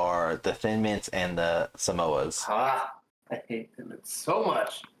eat are the Thin Mints and the Samoas. Ah, I hate them so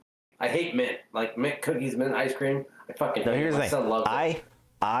much. I hate mint. Like mint cookies, mint ice cream. I fucking No, hate here's it. the My son loves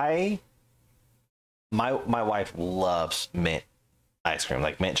it. My wife loves mint ice cream,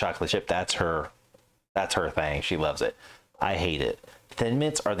 like mint chocolate chip. That's her thing. She loves it. I hate it. Thin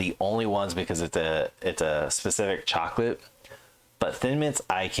Mints are the only ones because it's a specific chocolate. But Thin Mints,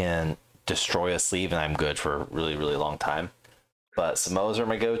 I can destroy a sleeve and I'm good for a really, really long time. But Samoas are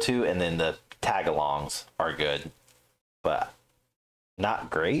my go-to, and then the Tagalongs are good, but not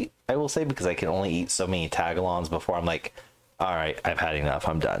great, I will say, because I can only eat so many Tagalongs before I'm like, all right, I've had enough,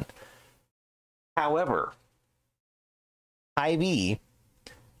 I'm done. However, Hy-Vee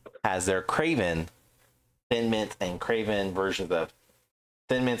has their Craven Thin Mint and Craven versions of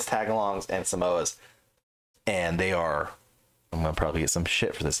Thin Mints, Tagalongs, and Samoas, and they are, I'm gonna probably get some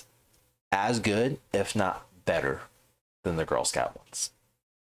shit for this, as good, if not better, than the Girl Scout ones.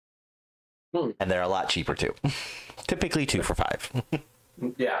 And they're a lot cheaper too. Typically 2 for $5.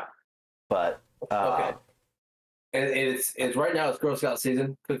 Yeah. But Okay. And it's right now. It's Girl Scout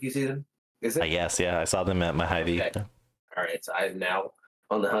season, cookie season. Is it? yes, yeah, I saw them at my Hy-Vee. Okay. All right. So I'm now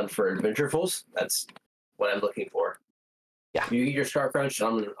on the hunt for Adventurefuls. That's what I'm looking for. Yeah. You eat your Star Crunch.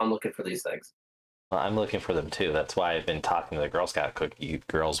 I'm looking for these things. Well, I'm looking for them too. That's why I've been talking to the Girl Scout cookie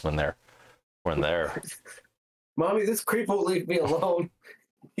girls when they're Mommy, this creep won't leave me alone.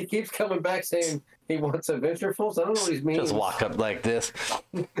 He keeps coming back saying he wants Adventurefuls. I don't know what he means. just walk up like this.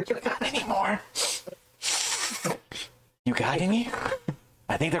 You got any more? You got any?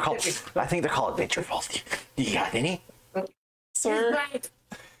 I think they're called Adventurefuls. You got any? Sir?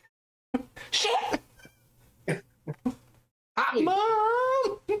 Shit! Mommy.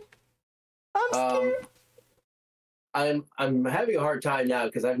 Mom! I'm scared. I'm having a hard time now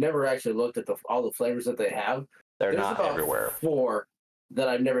because I've never actually looked at all the flavors that they have. They're There's not about everywhere. 4 that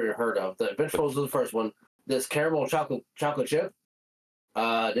I've never even heard of. The Adventurefuls is the first one. This caramel chocolate chip.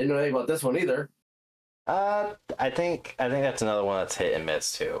 Didn't know anything about this one either. I think that's another one that's hit and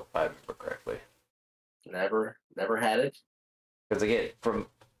miss too, if I remember correctly. Never had it. Because again, from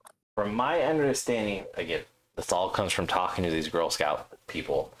my understanding, again, this all comes from talking to these Girl Scout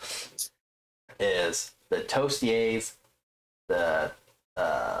people, is the Toastiers, the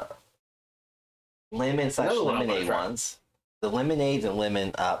lemon/lemonade ones, the lemonades and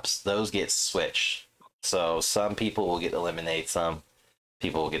lemon ups, those get switched. So some people will get the lemonade, some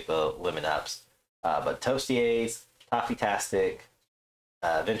people will get the lemon ups. But Toastiers, Toffee-tastic,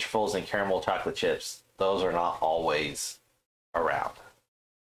 Adventurefuls, and caramel chocolate chips, those are not always around.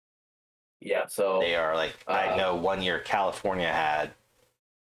 Yeah, so They are like, I know one year California had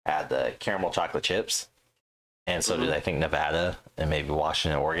the caramel chocolate chips, and so did I think Nevada and maybe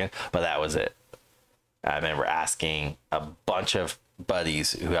Washington, Oregon, but that was it. I remember asking a bunch of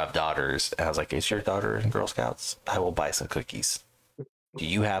buddies who have daughters, and I was like, "Is your daughter in Girl Scouts? I will buy some cookies. Do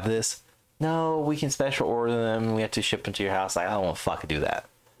you have this?" "No, we can special order them. We have to ship them to your house." I don't want to fucking do that.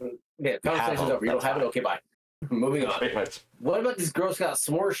 yeah, conversation's over. You don't have it. Okay, bye. Moving on. Pretty much. What about this Girl Scout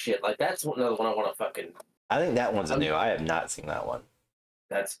s'more shit? Like that's another one I want to fucking. I think that one's new. I have not seen that one.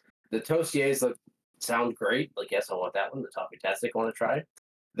 That's the tostiers look sound great. Like yes, I want that one. The toffee tastic I want to try.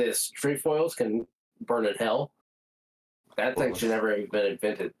 This trefoils can burn in hell. That thing should never have been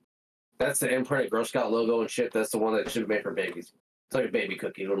invented. That's the imprinted Girl Scout logo and shit. That's the one that should be made for babies. It's like a baby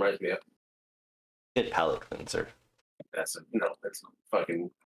cookie. It reminds me of. Good palate cleanser. That's fucking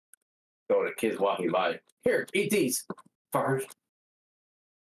going to kids walking by. Here, eat these. Fuckers.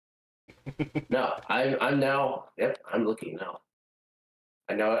 No, I'm now. Yep, I'm looking now.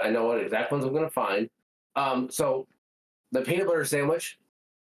 I know what exact ones I'm gonna find. So the peanut butter sandwich,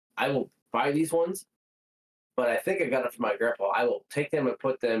 I will buy these ones, but I think I got it from my grandpa. I will take them and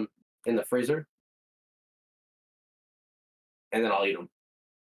put them in the freezer, and then I'll eat them.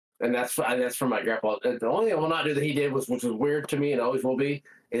 And that's from my grandpa. The only thing I will not do that he did was, which was weird to me and always will be,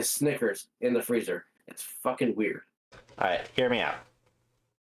 is Snickers in the freezer. It's fucking weird. All right, hear me out.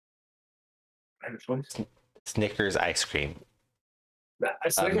 Snickers ice cream.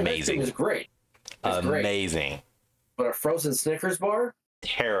 Snickers Amazing. is great. It's amazing. Great. But a frozen Snickers bar?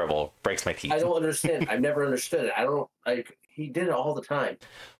 Terrible. Breaks my teeth. I don't understand. I've never understood it. I don't like. He did it all the time.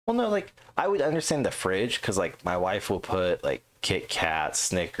 Well, no, like I would understand the fridge because like my wife will put like Kit Kat,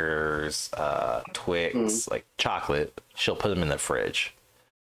 Snickers, Twix, like chocolate. She'll put them in the fridge,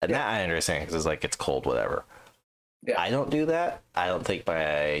 and that I understand because it's like it's cold, whatever. Yeah. I don't do that. I don't think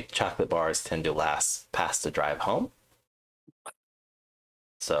my chocolate bars tend to last past the drive home.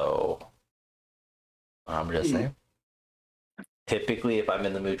 So I'm just saying. Typically, if I'm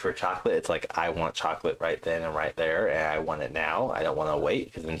in the mood for chocolate, it's like I want chocolate right then and right there, and I want it now. I don't want to wait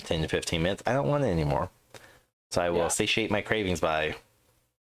because in 10 to 15 minutes, I don't want it anymore. So I will satiate my cravings by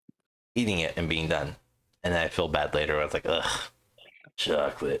eating it and being done. And then I feel bad later. I was like, ugh,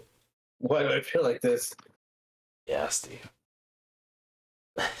 chocolate. Why do I feel like this? Yeah, Steve.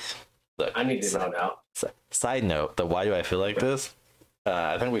 Look, I need to know now. Side note, why do I feel like this?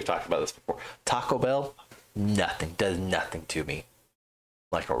 I think we've talked about this before. Taco Bell, does nothing to me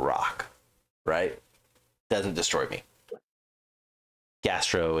like a rock, right? Doesn't destroy me.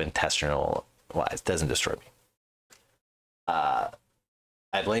 Gastrointestinal wise, doesn't destroy me.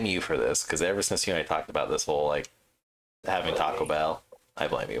 I blame you for this because ever since you and I talked about this whole like having Taco Bell, I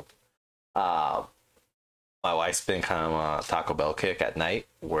blame you. My wife's been kind of on a Taco Bell kick at night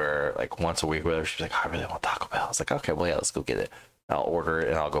where like once a week whatever, she's like, oh, I really want Taco Bell. I was like, okay, well yeah, let's go get it. I'll order it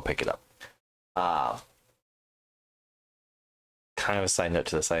and I'll go pick it up. Kind of a side note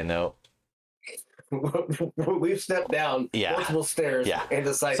to the side note. We've stepped down multiple stairs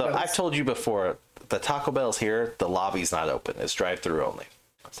into side So notes. I've told you before, the Taco Bell's here, the lobby's not open. It's drive-through only.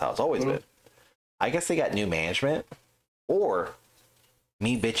 That's how it's always been. I guess they got new management, or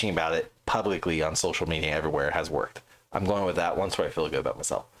me bitching about it publicly on social media everywhere has worked. I'm going with that one so I feel good about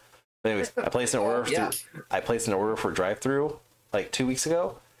myself. But anyways, I placed an order for drive-through like 2 weeks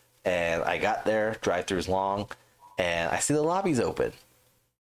ago, and I got there, drive-through's long, and I see the lobby's open.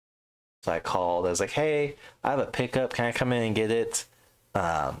 So I called. I was like, hey, I have a pickup. Can I come in and get it?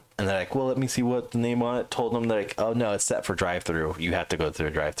 And they're like, well, let me see what the name on it. Told them, they're like, oh, no, it's set for drive-through. You have to go through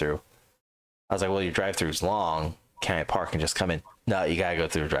a drive-through. I was like, well, your drive-through's long. Can I park and just come in? No, you got to go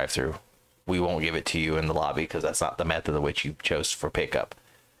through a drive-through. We won't give it to you in the lobby because that's not the method of which you chose for pickup.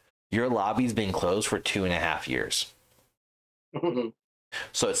 Your lobby's been closed for 2.5 years.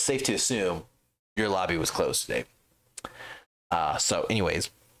 So it's safe to assume your lobby was closed today. So anyways,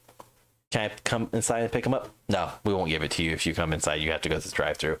 can I come inside and pick them up? No, we won't give it to you. If you come inside, you have to go to the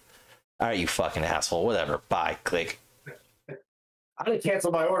drive-thru. All right, you fucking asshole. Whatever. Bye. Click. I didn't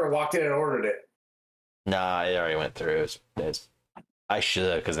cancel my order. Walked in and ordered it. Nah, it already went through. I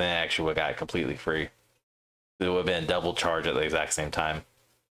should have, because then I actually would have got it completely free. It would have been a double charge at the exact same time.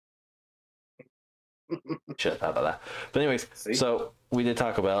 Should have thought about that. But anyways, so we did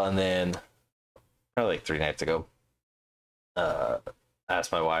Taco Bell, and then probably like 3 nights ago,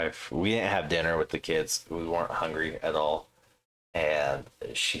 asked my wife. We didn't have dinner with the kids. We weren't hungry at all, and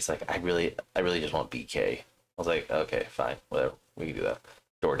she's like, "I really just want BK." I was like, "Okay, fine, whatever. We can do that.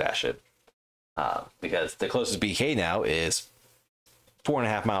 DoorDash it." Because the closest BK now is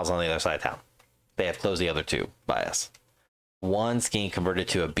 4.5 miles on the other side of town. They have closed the other 2 by us. One's getting converted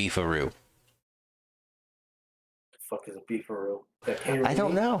to a beefaroo. The fuck is a beefaroo? I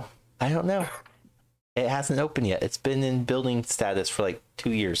don't know. It hasn't opened yet. It's been in building status for like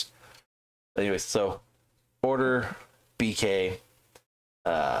 2 years. Anyways, so order BK.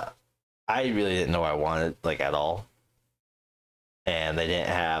 I really didn't know what I wanted like at all, and they didn't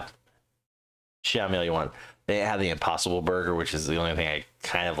have. Shit, I really want. They didn't have the Impossible Burger, which is the only thing I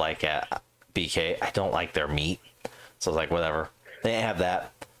kind of like at BK. I don't like their meat. So I was like, whatever. They didn't have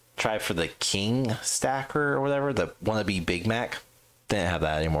that. Tried for the King Stacker or whatever, the wannabe Big Mac. They didn't have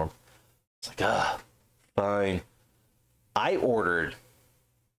that anymore. It's like, fine. I ordered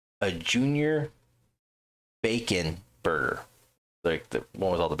a junior bacon burger. Like the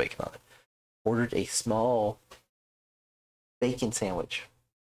one with all the bacon on it. Ordered a small bacon sandwich.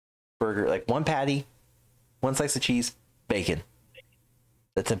 Burger, like one patty, one slice of cheese, bacon.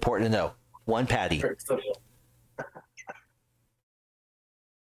 That's important to know. One patty.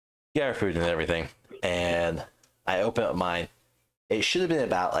 Get our food and everything. And I open up mine. It should have been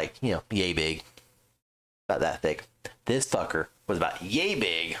about like, yay big. About that thick. This fucker was about yay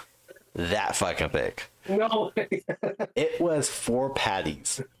big. That fucking thick. No. It was 4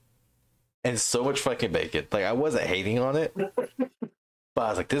 patties. And so much fucking bacon. Like, I wasn't hating on it. But I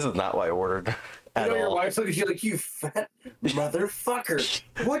was like, this is not what I ordered at all. Your wife's looking at you like, you fat motherfucker.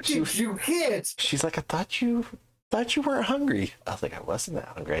 What did you get? She's like, I thought you weren't hungry. I was like, I wasn't that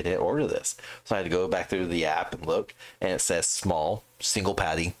hungry. I didn't order this. So I had to go back through the app and look. And it says small, single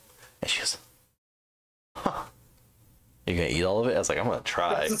patty. And she goes, huh. You gonna eat all of it? I was like, I'm gonna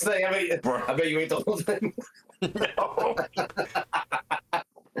try. I bet you ate the whole thing. No.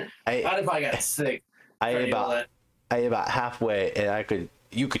 What if I got sick? I ate about halfway, and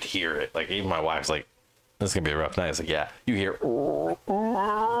you could hear it. Like, even my wife's like, this is gonna be a rough night. I was like, yeah. You hear I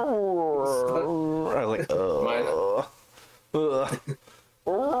was like,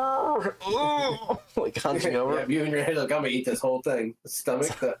 like hunching over. Yeah, you in your head like, I'm gonna eat this whole thing. Stomach,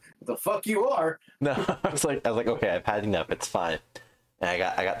 the fuck you are. No, I was like, okay, I've had enough. It's fine. And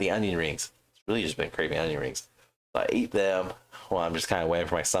I got the onion rings. It's really just been craving onion rings. So I eat them while I'm just kind of waiting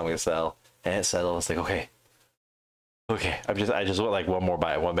for my stomach to settle. And it settled. It's like, okay. I just want like one more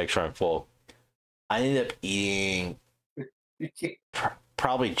bite. I want to make sure I'm full. I ended up eating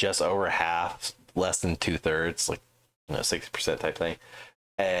probably just over half, less than 2/3, like 60% type thing.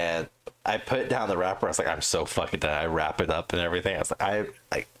 And I put down the wrapper. I was like, I'm so fucking done. I wrap it up and everything. I was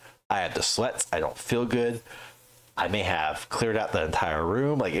like, I have the sweats. I don't feel good. I may have cleared out the entire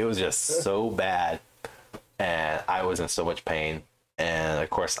room. Like, it was just so bad. And I was in so much pain. And of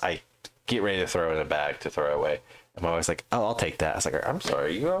course, I get ready to throw it in a bag to throw away. And my wife's like, oh, I'll take that. I was like, I'm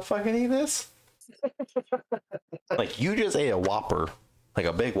sorry, you gonna fucking eat this? Like, you just ate a Whopper, like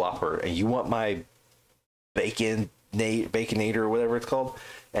a big Whopper, and you want my Baconator or whatever it's called?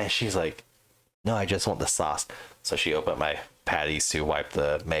 And she's like, no, I just want the sauce. So she opened my patties to wipe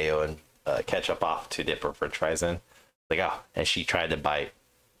the mayo and ketchup off to dip her french fries in. Like, oh, and she tried to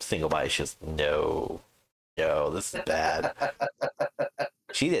single bite. She's no, this is bad.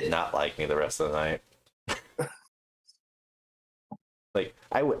 She did not like me the rest of the night. Like,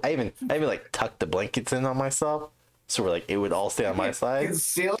 I even like tucked the blankets in on myself, so we're like, it would all stay on my side.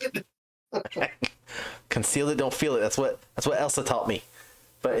 Conceal it. Conceal it, don't feel it. That's what Elsa taught me.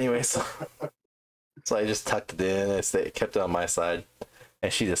 But anyway, so I just tucked it in and kept it on my side.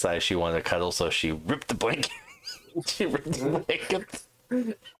 And she decided she wanted to cuddle, so she ripped the blanket. She ripped the blanket.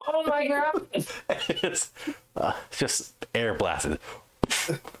 Oh my god! It's just air blasted.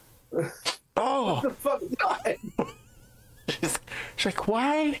 Oh! The fuck died. She's like,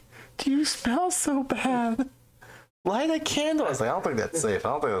 why do you smell so bad? Light a candle. I was like, I don't think that's safe. I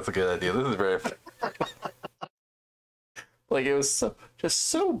don't think that's a good idea. This is very like, it was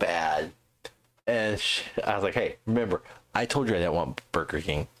so bad. And I was like, hey, remember, I told you I didn't want Burger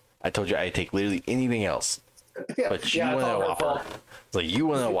King. I told you I'd take literally anything else. But you wanted a Whopper. It's like, you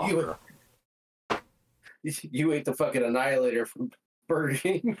wanted a Whopper. You ate the fucking Annihilator from Burger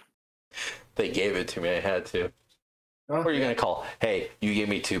King. They gave it to me. I had to. What are you going to call? Hey, you gave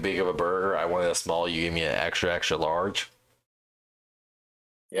me too big of a burger. I wanted a small. You gave me an extra, extra large.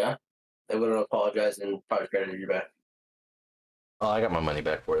 Yeah. They would have apologized and probably credited you back. Oh, I got my money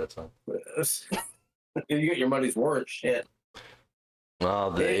back for it. That's fine. You get your money's worth. Shit.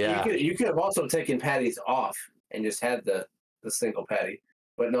 Oh, yeah. You could have also taken patties off and just had the single patty.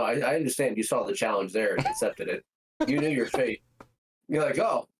 But no, I understand. You saw the challenge there and accepted it. You knew your fate. You're like,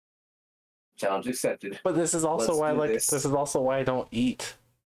 oh, challenge accepted. But this is also this is also why I don't eat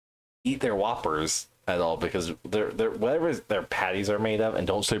their Whoppers at all, because they're whatever their patties are made of, and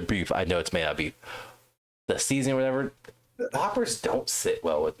don't say beef. I know it's made out of beef. The seasoning, whatever. Whoppers don't sit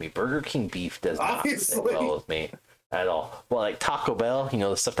well with me. Burger King beef does not sit well with me at all. Well, like Taco Bell,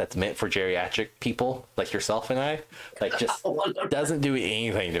 the stuff that's meant for geriatric people like yourself and I, like, just doesn't do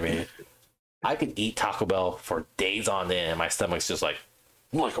anything to me. I could eat Taco Bell for days on end, and my stomach's just like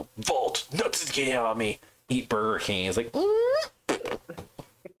a vault. Nuts is getting out of me. Eat Burger King. It's like,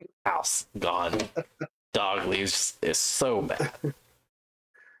 house gone. Dog leaves. It's so bad.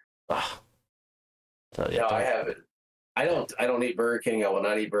 Ugh. So No, I haven't. I don't eat Burger King. I will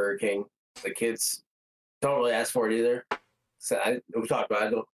not eat Burger King. The kids don't really ask for it either. So we talked about it. I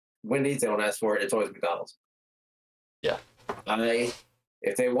don't, Wendy's, they don't ask for it. It's always McDonald's. Yeah.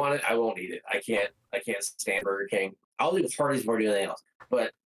 If they want it, I won't eat it. I can't stand Burger King. I'll eat Hardee's more than anything else.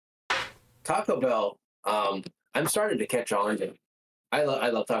 But Taco Bell, I'm starting to catch on to. I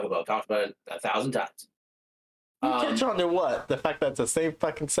love Taco Bell. Talked about it 1,000 times. You catch on to what? The fact that it's the same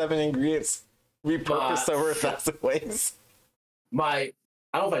fucking 7 ingredients repurposed over 1,000 ways. I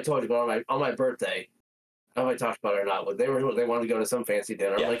don't know if I told you, but on my birthday, I don't know if I talked about it or not, but they wanted to go to some fancy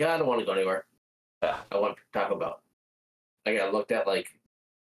dinner. Yeah. I'm like, I don't want to go anywhere. Yeah. I want Taco Bell. I got looked at like,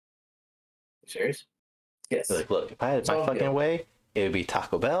 you serious? Yes. Like, look, if I had my fucking way, it would be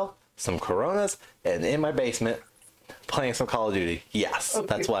Taco Bell, some Coronas, and in my basement playing some Call of Duty. Yes, Okay.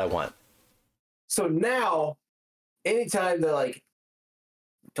 That's what I want. So now, anytime they like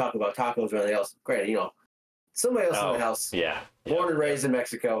talk about tacos or anything else, granted, you know, somebody else in the house, born and raised in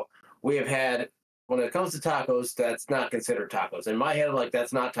Mexico, we have had, when it comes to tacos, that's not considered tacos. In my head, I'm like,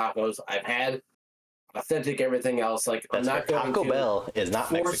 that's not tacos. I've had authentic everything else. Like, That's I'm not going Taco to Bell is not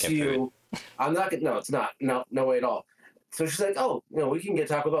force Mexican you. food. I'm not gonna. No, it's not. No, no way at all. So she's like, oh, you know, we can get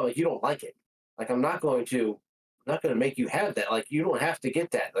Taco Bell. Like, you don't like it. Like, I'm not going to make you have that. Like, you don't have to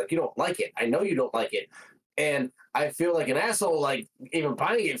get that. Like, you don't like it. I know you don't like it. And I feel like an asshole, like, even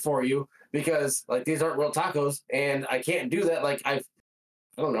buying it for you because, like, these aren't real tacos and I can't do that. Like, I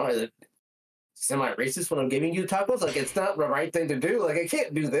don't know. Is it semi-racist when I'm giving you tacos? Like, it's not the right thing to do. Like, I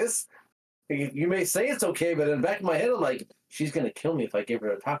can't do this. You may say it's okay, but in the back of my head, I'm like, she's going to kill me if I give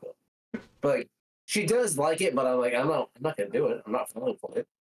her a taco. But, like, she does like it, but I'm like, I'm not going to do it. I'm not falling for it.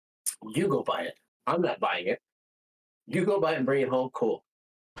 You go buy it. I'm not buying it. You go buy it and bring it home. Cool.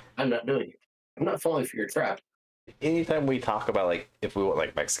 I'm not doing it. I'm not falling for your trap. Anytime we talk about, like, if we want,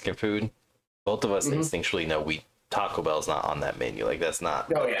 like, Mexican food, both of us instinctually know Taco Bell's not on that menu. Like, that's not,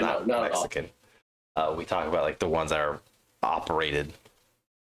 not Mexican. We talk about, like, the ones that are operated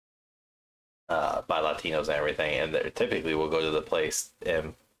by Latinos and everything, and typically we'll go to the place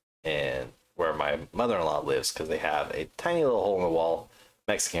and where my mother-in-law lives because they have a tiny little hole-in-the-wall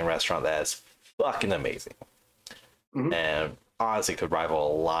Mexican restaurant that is fucking amazing, and honestly could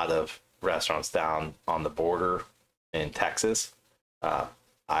rival a lot of restaurants down on the border in Texas.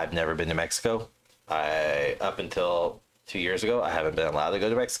 I've never been to Mexico. Up until 2 years ago, I haven't been allowed to go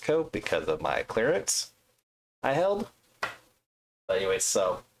to Mexico because of my clearance I held. But anyways,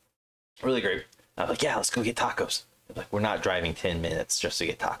 so really great. I'm like, yeah, let's go get tacos. They're like, we're not driving 10 minutes just to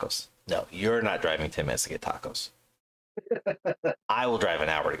get tacos. No, you're not driving 10 minutes to get tacos. I will drive an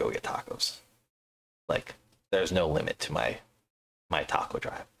hour to go get tacos. Like, there's no limit to my taco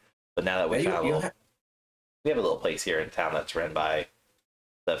drive. But now that we found we have a little place here in town that's run by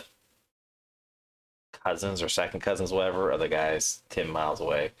the cousins or second cousins, whatever, of the guys 10 miles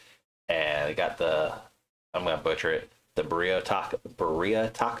away. And they got I'm going to butcher it, the burrito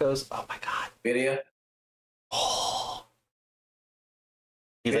tacos. Oh my God. Birria? Oh.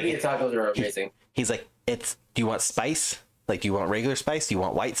 Birria tacos are amazing. He's like, do you want spice? Like, do you want regular spice? Do you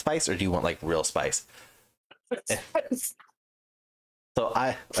want white spice? Or do you want, like, real spice? So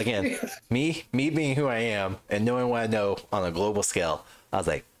again, me being who I am and knowing what I know on a global scale, I was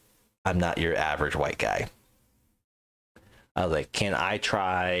like, I'm not your average white guy. I was like, can I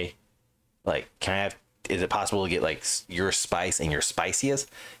try, like, is it possible to get, like, your spice and your spiciest?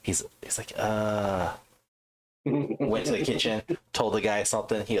 He's like, went to the kitchen, told the guy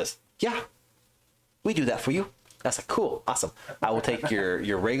something. He goes, yeah, we do that for you. That's like, cool, awesome. I will take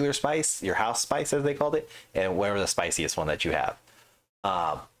your regular spice, your house spice as they called it, and whatever the spiciest one that you have.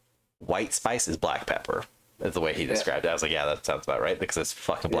 White spice is black pepper, is the way he described it. I was like, yeah, that sounds about right, because it's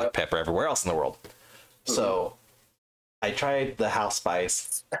fucking black pepper everywhere else in the world. So I tried the house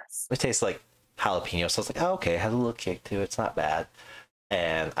spice. It tastes like jalapeno, so I was like, oh, okay, it has a little kick to it, it's not bad.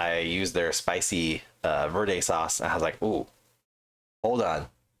 And I used their spicy verde sauce, and I was like, ooh, hold on,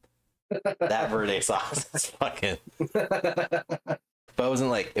 that verde sauce is fucking. But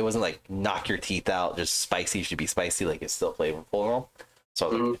it wasn't like knock your teeth out, just spicy. Should be spicy, like it's still flavorful and all. So I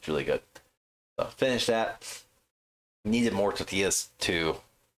was like, it's really good. So finished that. Needed more tortillas to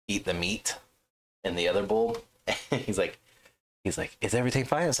eat the meat in the other bowl. he's like, is everything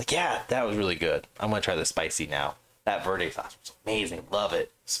fine? I was like, yeah, that was really good. I'm gonna try the spicy now. That verde sauce was amazing. Love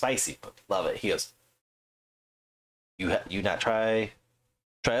it. Spicy, but love it. He goes, you not try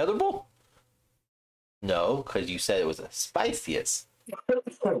other bowl? No, because you said it was the spiciest.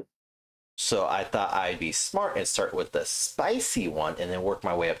 So I thought I'd be smart and start with the spicy one and then work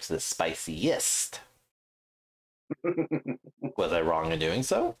my way up to the spiciest. Was I wrong in doing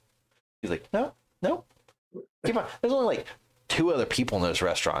so? He's like, no, Nope. Keep on. There's only like 2 other people in this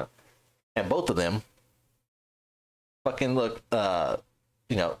restaurant, and both of them fucking look,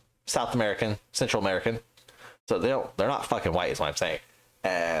 South American, Central American. So they're not fucking white, is what I'm saying.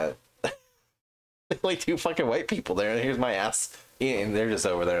 And there's only 2 fucking white people there, and here's my ass, and they're just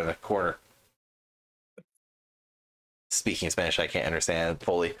over there in the corner speaking Spanish I can't understand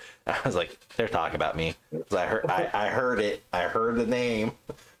fully. I was like, they're talking about me. I heard it. I heard the name.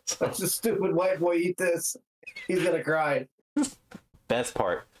 Such a stupid white boy eat this. He's gonna cry. Best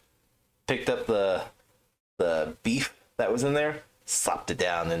part, picked up the beef that was in there, slopped it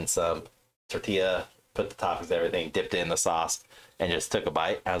down in some tortilla, put the toppings, everything, dipped it in the sauce, and just took a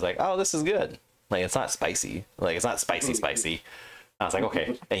bite. I was like, oh, this is good. Like, it's not spicy. Like, it's not spicy. I was like,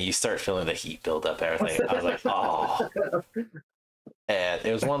 okay. And you start feeling the heat build up, everything. I was like, oh. And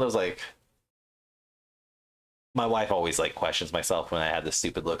it was one of those, like, my wife always, like, questions myself when I had this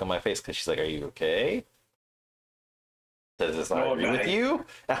stupid look on my face, because she's like, are you okay? Does this not agree with you?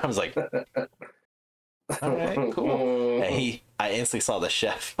 And I was like, all right, cool. And I instantly saw the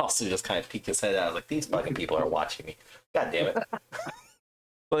chef also just kind of peek his head out. I was like, these fucking people are watching me. God damn it.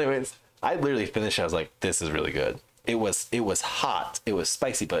 Well, anyways, I literally finished. I was like, this is really good. It was hot. It was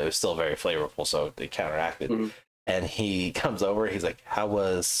spicy, but it was still very flavorful. So they counteracted. Mm-hmm. And he comes over. He's like, how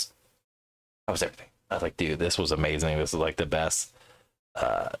was everything? I was like, dude, this was amazing. This is like the best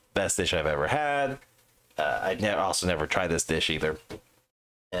dish I've ever had. I'd also never tried this dish either.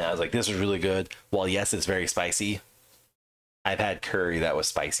 And I was like, this is really good. Well, yes, it's very spicy. I've had curry that was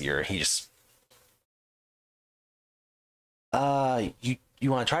spicier. He just, you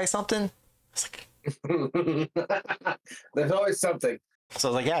want to try something? I was like, there's always something. So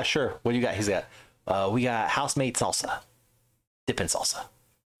I was like, yeah, sure. What do you got? He's got, we got house-made salsa, dipping salsa.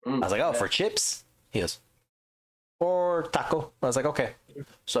 I was like, oh, for chips? He goes, or taco. I was like, okay.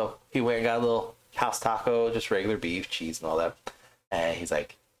 So he went and got a little house taco, just regular beef, cheese, and all that. And he's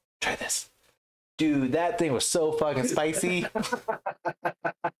like, try this. Dude, that thing was so fucking spicy.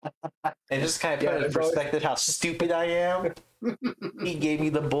 And just kind of put in perspective how stupid I am. He gave me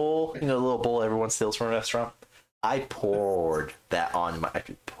the bowl, the little bowl everyone steals from a restaurant. I poured that on my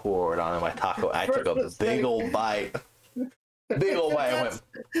taco. I took a big old bite. Big old bite. I went,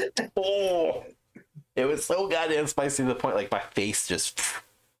 oh. It was so goddamn spicy to the point, like, my face just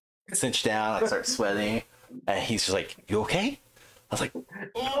cinched down. I started sweating. And he's just like, you okay? I was like,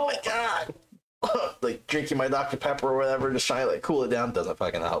 oh my God. Like, drinking my Dr. Pepper or whatever, just trying to, like, cool it down. Doesn't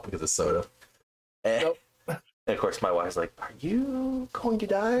fucking help because it's soda. And, nope. And of course, my wife's like, are you going to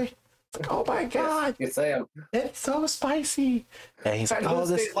die? It's like, oh my God. Yes, I am. It's so spicy. And he's like, oh,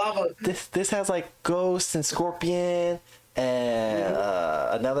 this has, like, ghost and scorpion and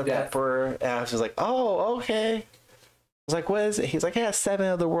another pepper. And I was just like, oh, okay. I was like, what is it? He's like, yeah, 7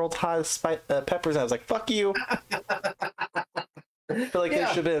 of the world's hottest peppers. And I was like, fuck you. I feel like there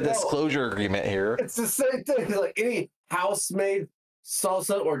should have been a disclosure agreement here. It's the same thing. Like any house-made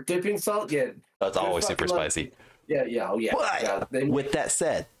salsa or dipping salt, that's always super spicy. Yeah. But with that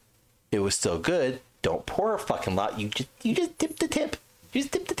said, it was still good. Don't pour a fucking lot. You just dip the tip. You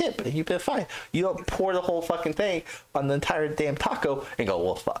just dip the tip, and you've been fine. You don't pour the whole fucking thing on the entire damn taco and go,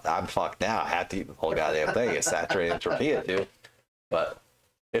 well, fuck, I'm fucked now. I have to eat the whole goddamn thing. It's saturated in tortilla too. But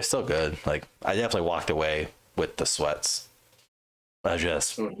it's still good. Like, I definitely walked away with the sweats. I was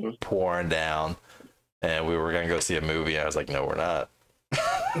just pouring down, and we were gonna go see a movie. And I was like, "No, we're not.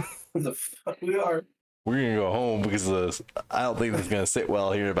 The fuck we are. We're gonna go home because I don't think this is gonna sit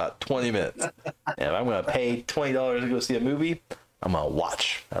well here in about 20 minutes. And if I'm gonna pay $20 to go see a movie, I'm gonna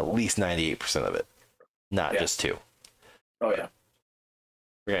watch at least 98% of it, not just 2. Oh yeah.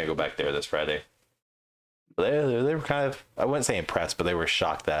 We're gonna go back there this Friday. They were kind of, I wouldn't say impressed, but they were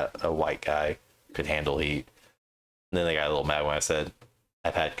shocked that a white guy could handle heat. And then they got a little mad when I said,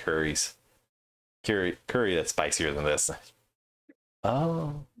 I've had curry that's spicier than this.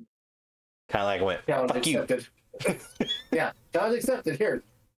 Oh. Kind of like I went, challenge fuck accepted. Yeah, challenge accepted. Here,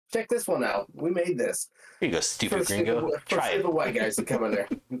 check this one out. We made this. Here you go, stupid gringo. Try it. The white guys to come in there.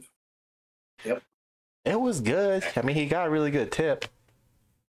 Yep. It was good. I mean, he got a really good tip.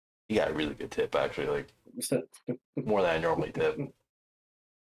 He got a really good tip, actually. Like, more than I normally tip.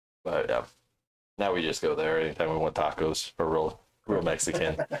 But, yeah. Now we just go there anytime we want tacos for real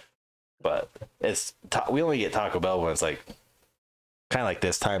Mexican. But we only get Taco Bell when it's like kind of like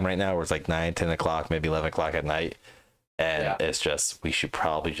this time right now where it's like 9, 10 o'clock, maybe 11 o'clock at night. And it's just, we should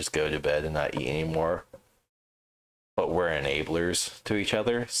probably just go to bed and not eat anymore. But we're enablers to each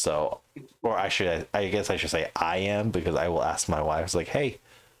other. So, or I guess I should say I am, because I will ask my wife, it's like, hey,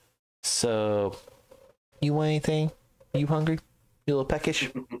 so you want anything? You hungry? You a little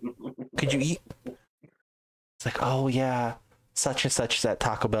peckish? Could you eat? It's like, oh yeah, such and such at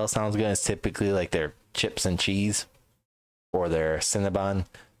Taco Bell sounds good. It's typically like their chips and cheese or their Cinnabon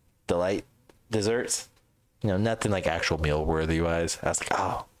Delight desserts. You know, nothing like actual meal worthy wise. I was like,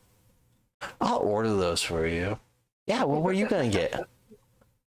 oh, I'll order those for you. Yeah, well, what are you gonna get?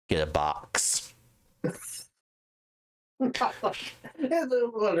 Get a box. One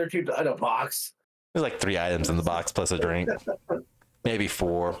or two in a box. There's like 3 items in the box plus a drink, maybe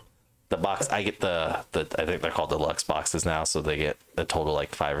 4. The box I get the I think they're called deluxe boxes now, so they get a total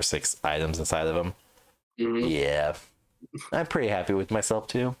like 5 or 6 items inside of them. Mm-hmm. Yeah, I'm pretty happy with myself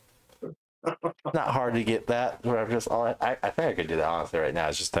too. Not hard to get that. Where I'm just all I think I could do that honestly right now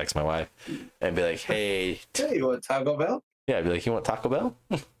is just text my wife and be like, hey, Hey, you want Taco Bell? yeah, I'd be like, you want Taco Bell?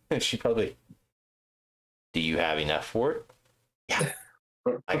 And she probably, do you have enough for it? Yeah,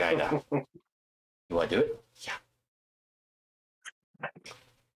 I got enough. You want to do it? Yeah.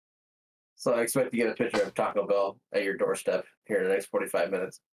 So I expect to get a picture of Taco Bell at your doorstep here in the next 45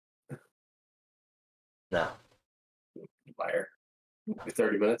 minutes. No. Liar.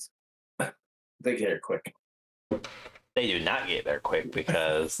 30 minutes. They get here quick. They do not get there quick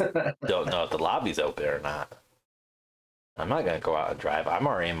because don't know if the lobby's open or not. I'm not gonna go out and drive. I'm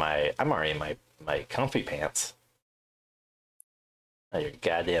already in my comfy pants. Now you're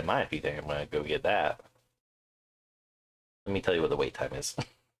goddamn mind if you think I'm gonna go get that. Let me tell you what the wait time is.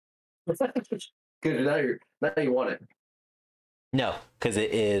 Good. Now you want it. No, because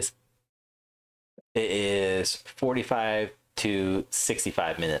it is 45 to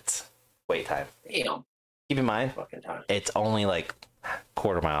 65 minutes wait time. Damn. Keep in mind, Fucking time. it's only like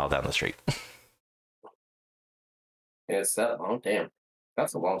quarter mile down the street. Yeah, it's that long. Damn.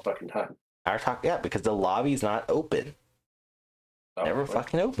 That's a long fucking time. Yeah, because the lobby's not open. Oh, Never well.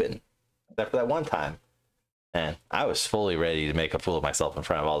 fucking open. Except for that one time. And I was fully ready to make a fool of myself in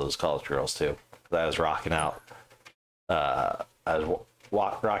front of all those college girls too. 'Cause I was rocking out. I was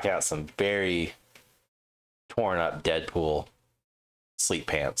rocking out some very torn up Deadpool sleep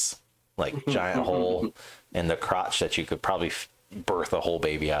pants, like giant hole in the crotch that you could probably birth a whole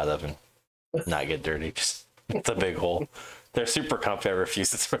baby out of and not get dirty. Just it's a big hole. They're super comfy. I refuse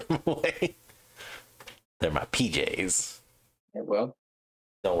to throw them away. They're my PJs. Yeah, well,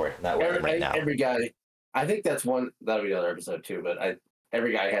 Don't worry, not wearing them right now. every guy. I think that'll be another episode too. But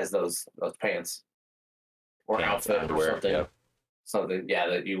every guy has those pants or Pants, outfit underwear, or something. yeah. Something, yeah,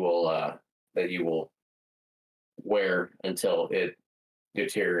 that you will wear until it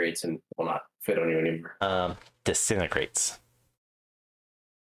deteriorates and will not fit on you anymore. Disintegrates.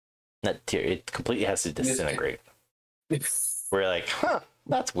 It completely has to disintegrate. We're like, huh,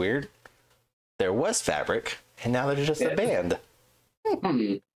 that's weird. There was fabric, and now there's just a band.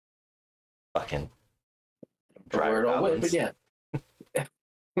 Fucking Where it all went, but yeah.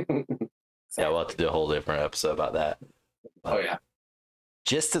 Yeah, we'll have to do a whole different episode about that. Oh yeah.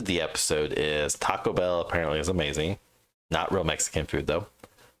 Gist of the episode is Taco Bell apparently is amazing. Not real Mexican food though.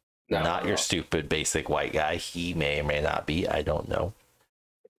 No, Not your stupid basic white guy. He may or may not be. I don't know.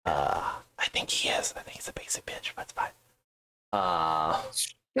 I think he is. I think he's a basic bitch, but it's fine.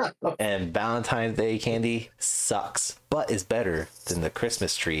 And Valentine's Day candy sucks, but is better than the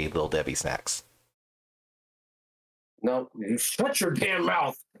Christmas tree Little Debbie snacks. No, you shut your damn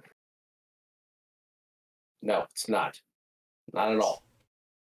mouth. No, it's not. Not at all.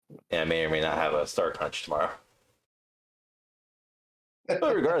 And I may or may not have a Star Crunch tomorrow.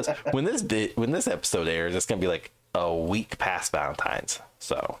 But regardless, when this episode airs, it's gonna be like a week past Valentine's.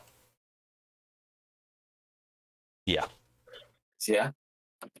 So yeah. Yeah.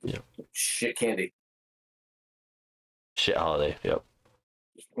 Yeah. Shit candy. Shit holiday. Yep.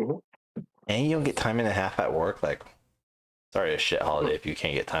 Mm-hmm. And you don't get time and a half at work. Like, sorry, a shit holiday if you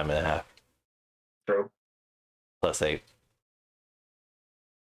can't get time and a half. True. Plus 8.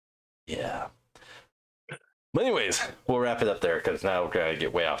 Yeah. But anyways, we'll wrap it up there because now we're gonna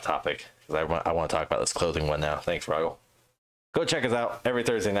get way off topic. Because I want to talk about this clothing one now. Thanks, Rogel. Go check us out every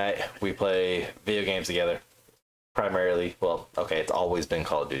Thursday night. We play video games together. Primarily, well, okay, it's always been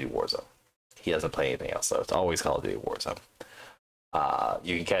Call of Duty Warzone. He doesn't play anything else, so it's always Call of Duty Warzone.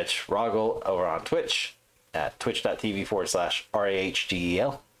 You can catch Rogel over on Twitch at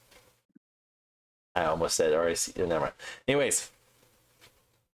twitch.tv/RAHGEL. I almost said RAC. Never mind. Anyways,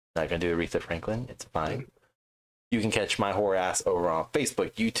 not gonna do Aretha Franklin. It's fine. You can catch my whore ass over on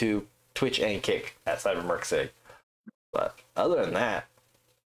Facebook, YouTube, Twitch, and Kick at CyberMercsig. But other than that,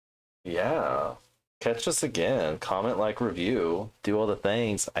 yeah, catch us again. Comment, like, review, do all the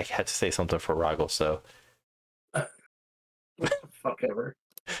things. I had to say something for Rogel, so Fuck ever.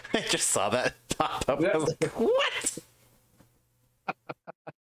 I just saw that pop up. I was like, what?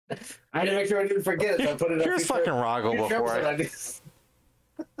 I had to make sure I didn't forget it, so I put it up. Here's fucking Roggo before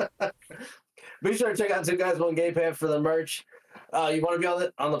Be sure to check out Two Guys One Gamepad for the merch. You want to be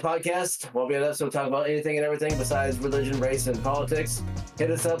on the podcast? Want to be on the episode talk about anything and everything besides religion, race, and politics? Hit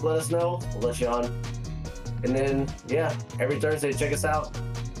us up. Let us know. We'll let you on. And then, yeah, every Thursday, check us out.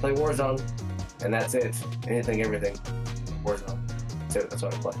 Play Warzone. And that's it. Anything, everything. Warzone. That's it. That's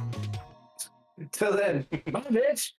what I play. Till then, bye, bitch.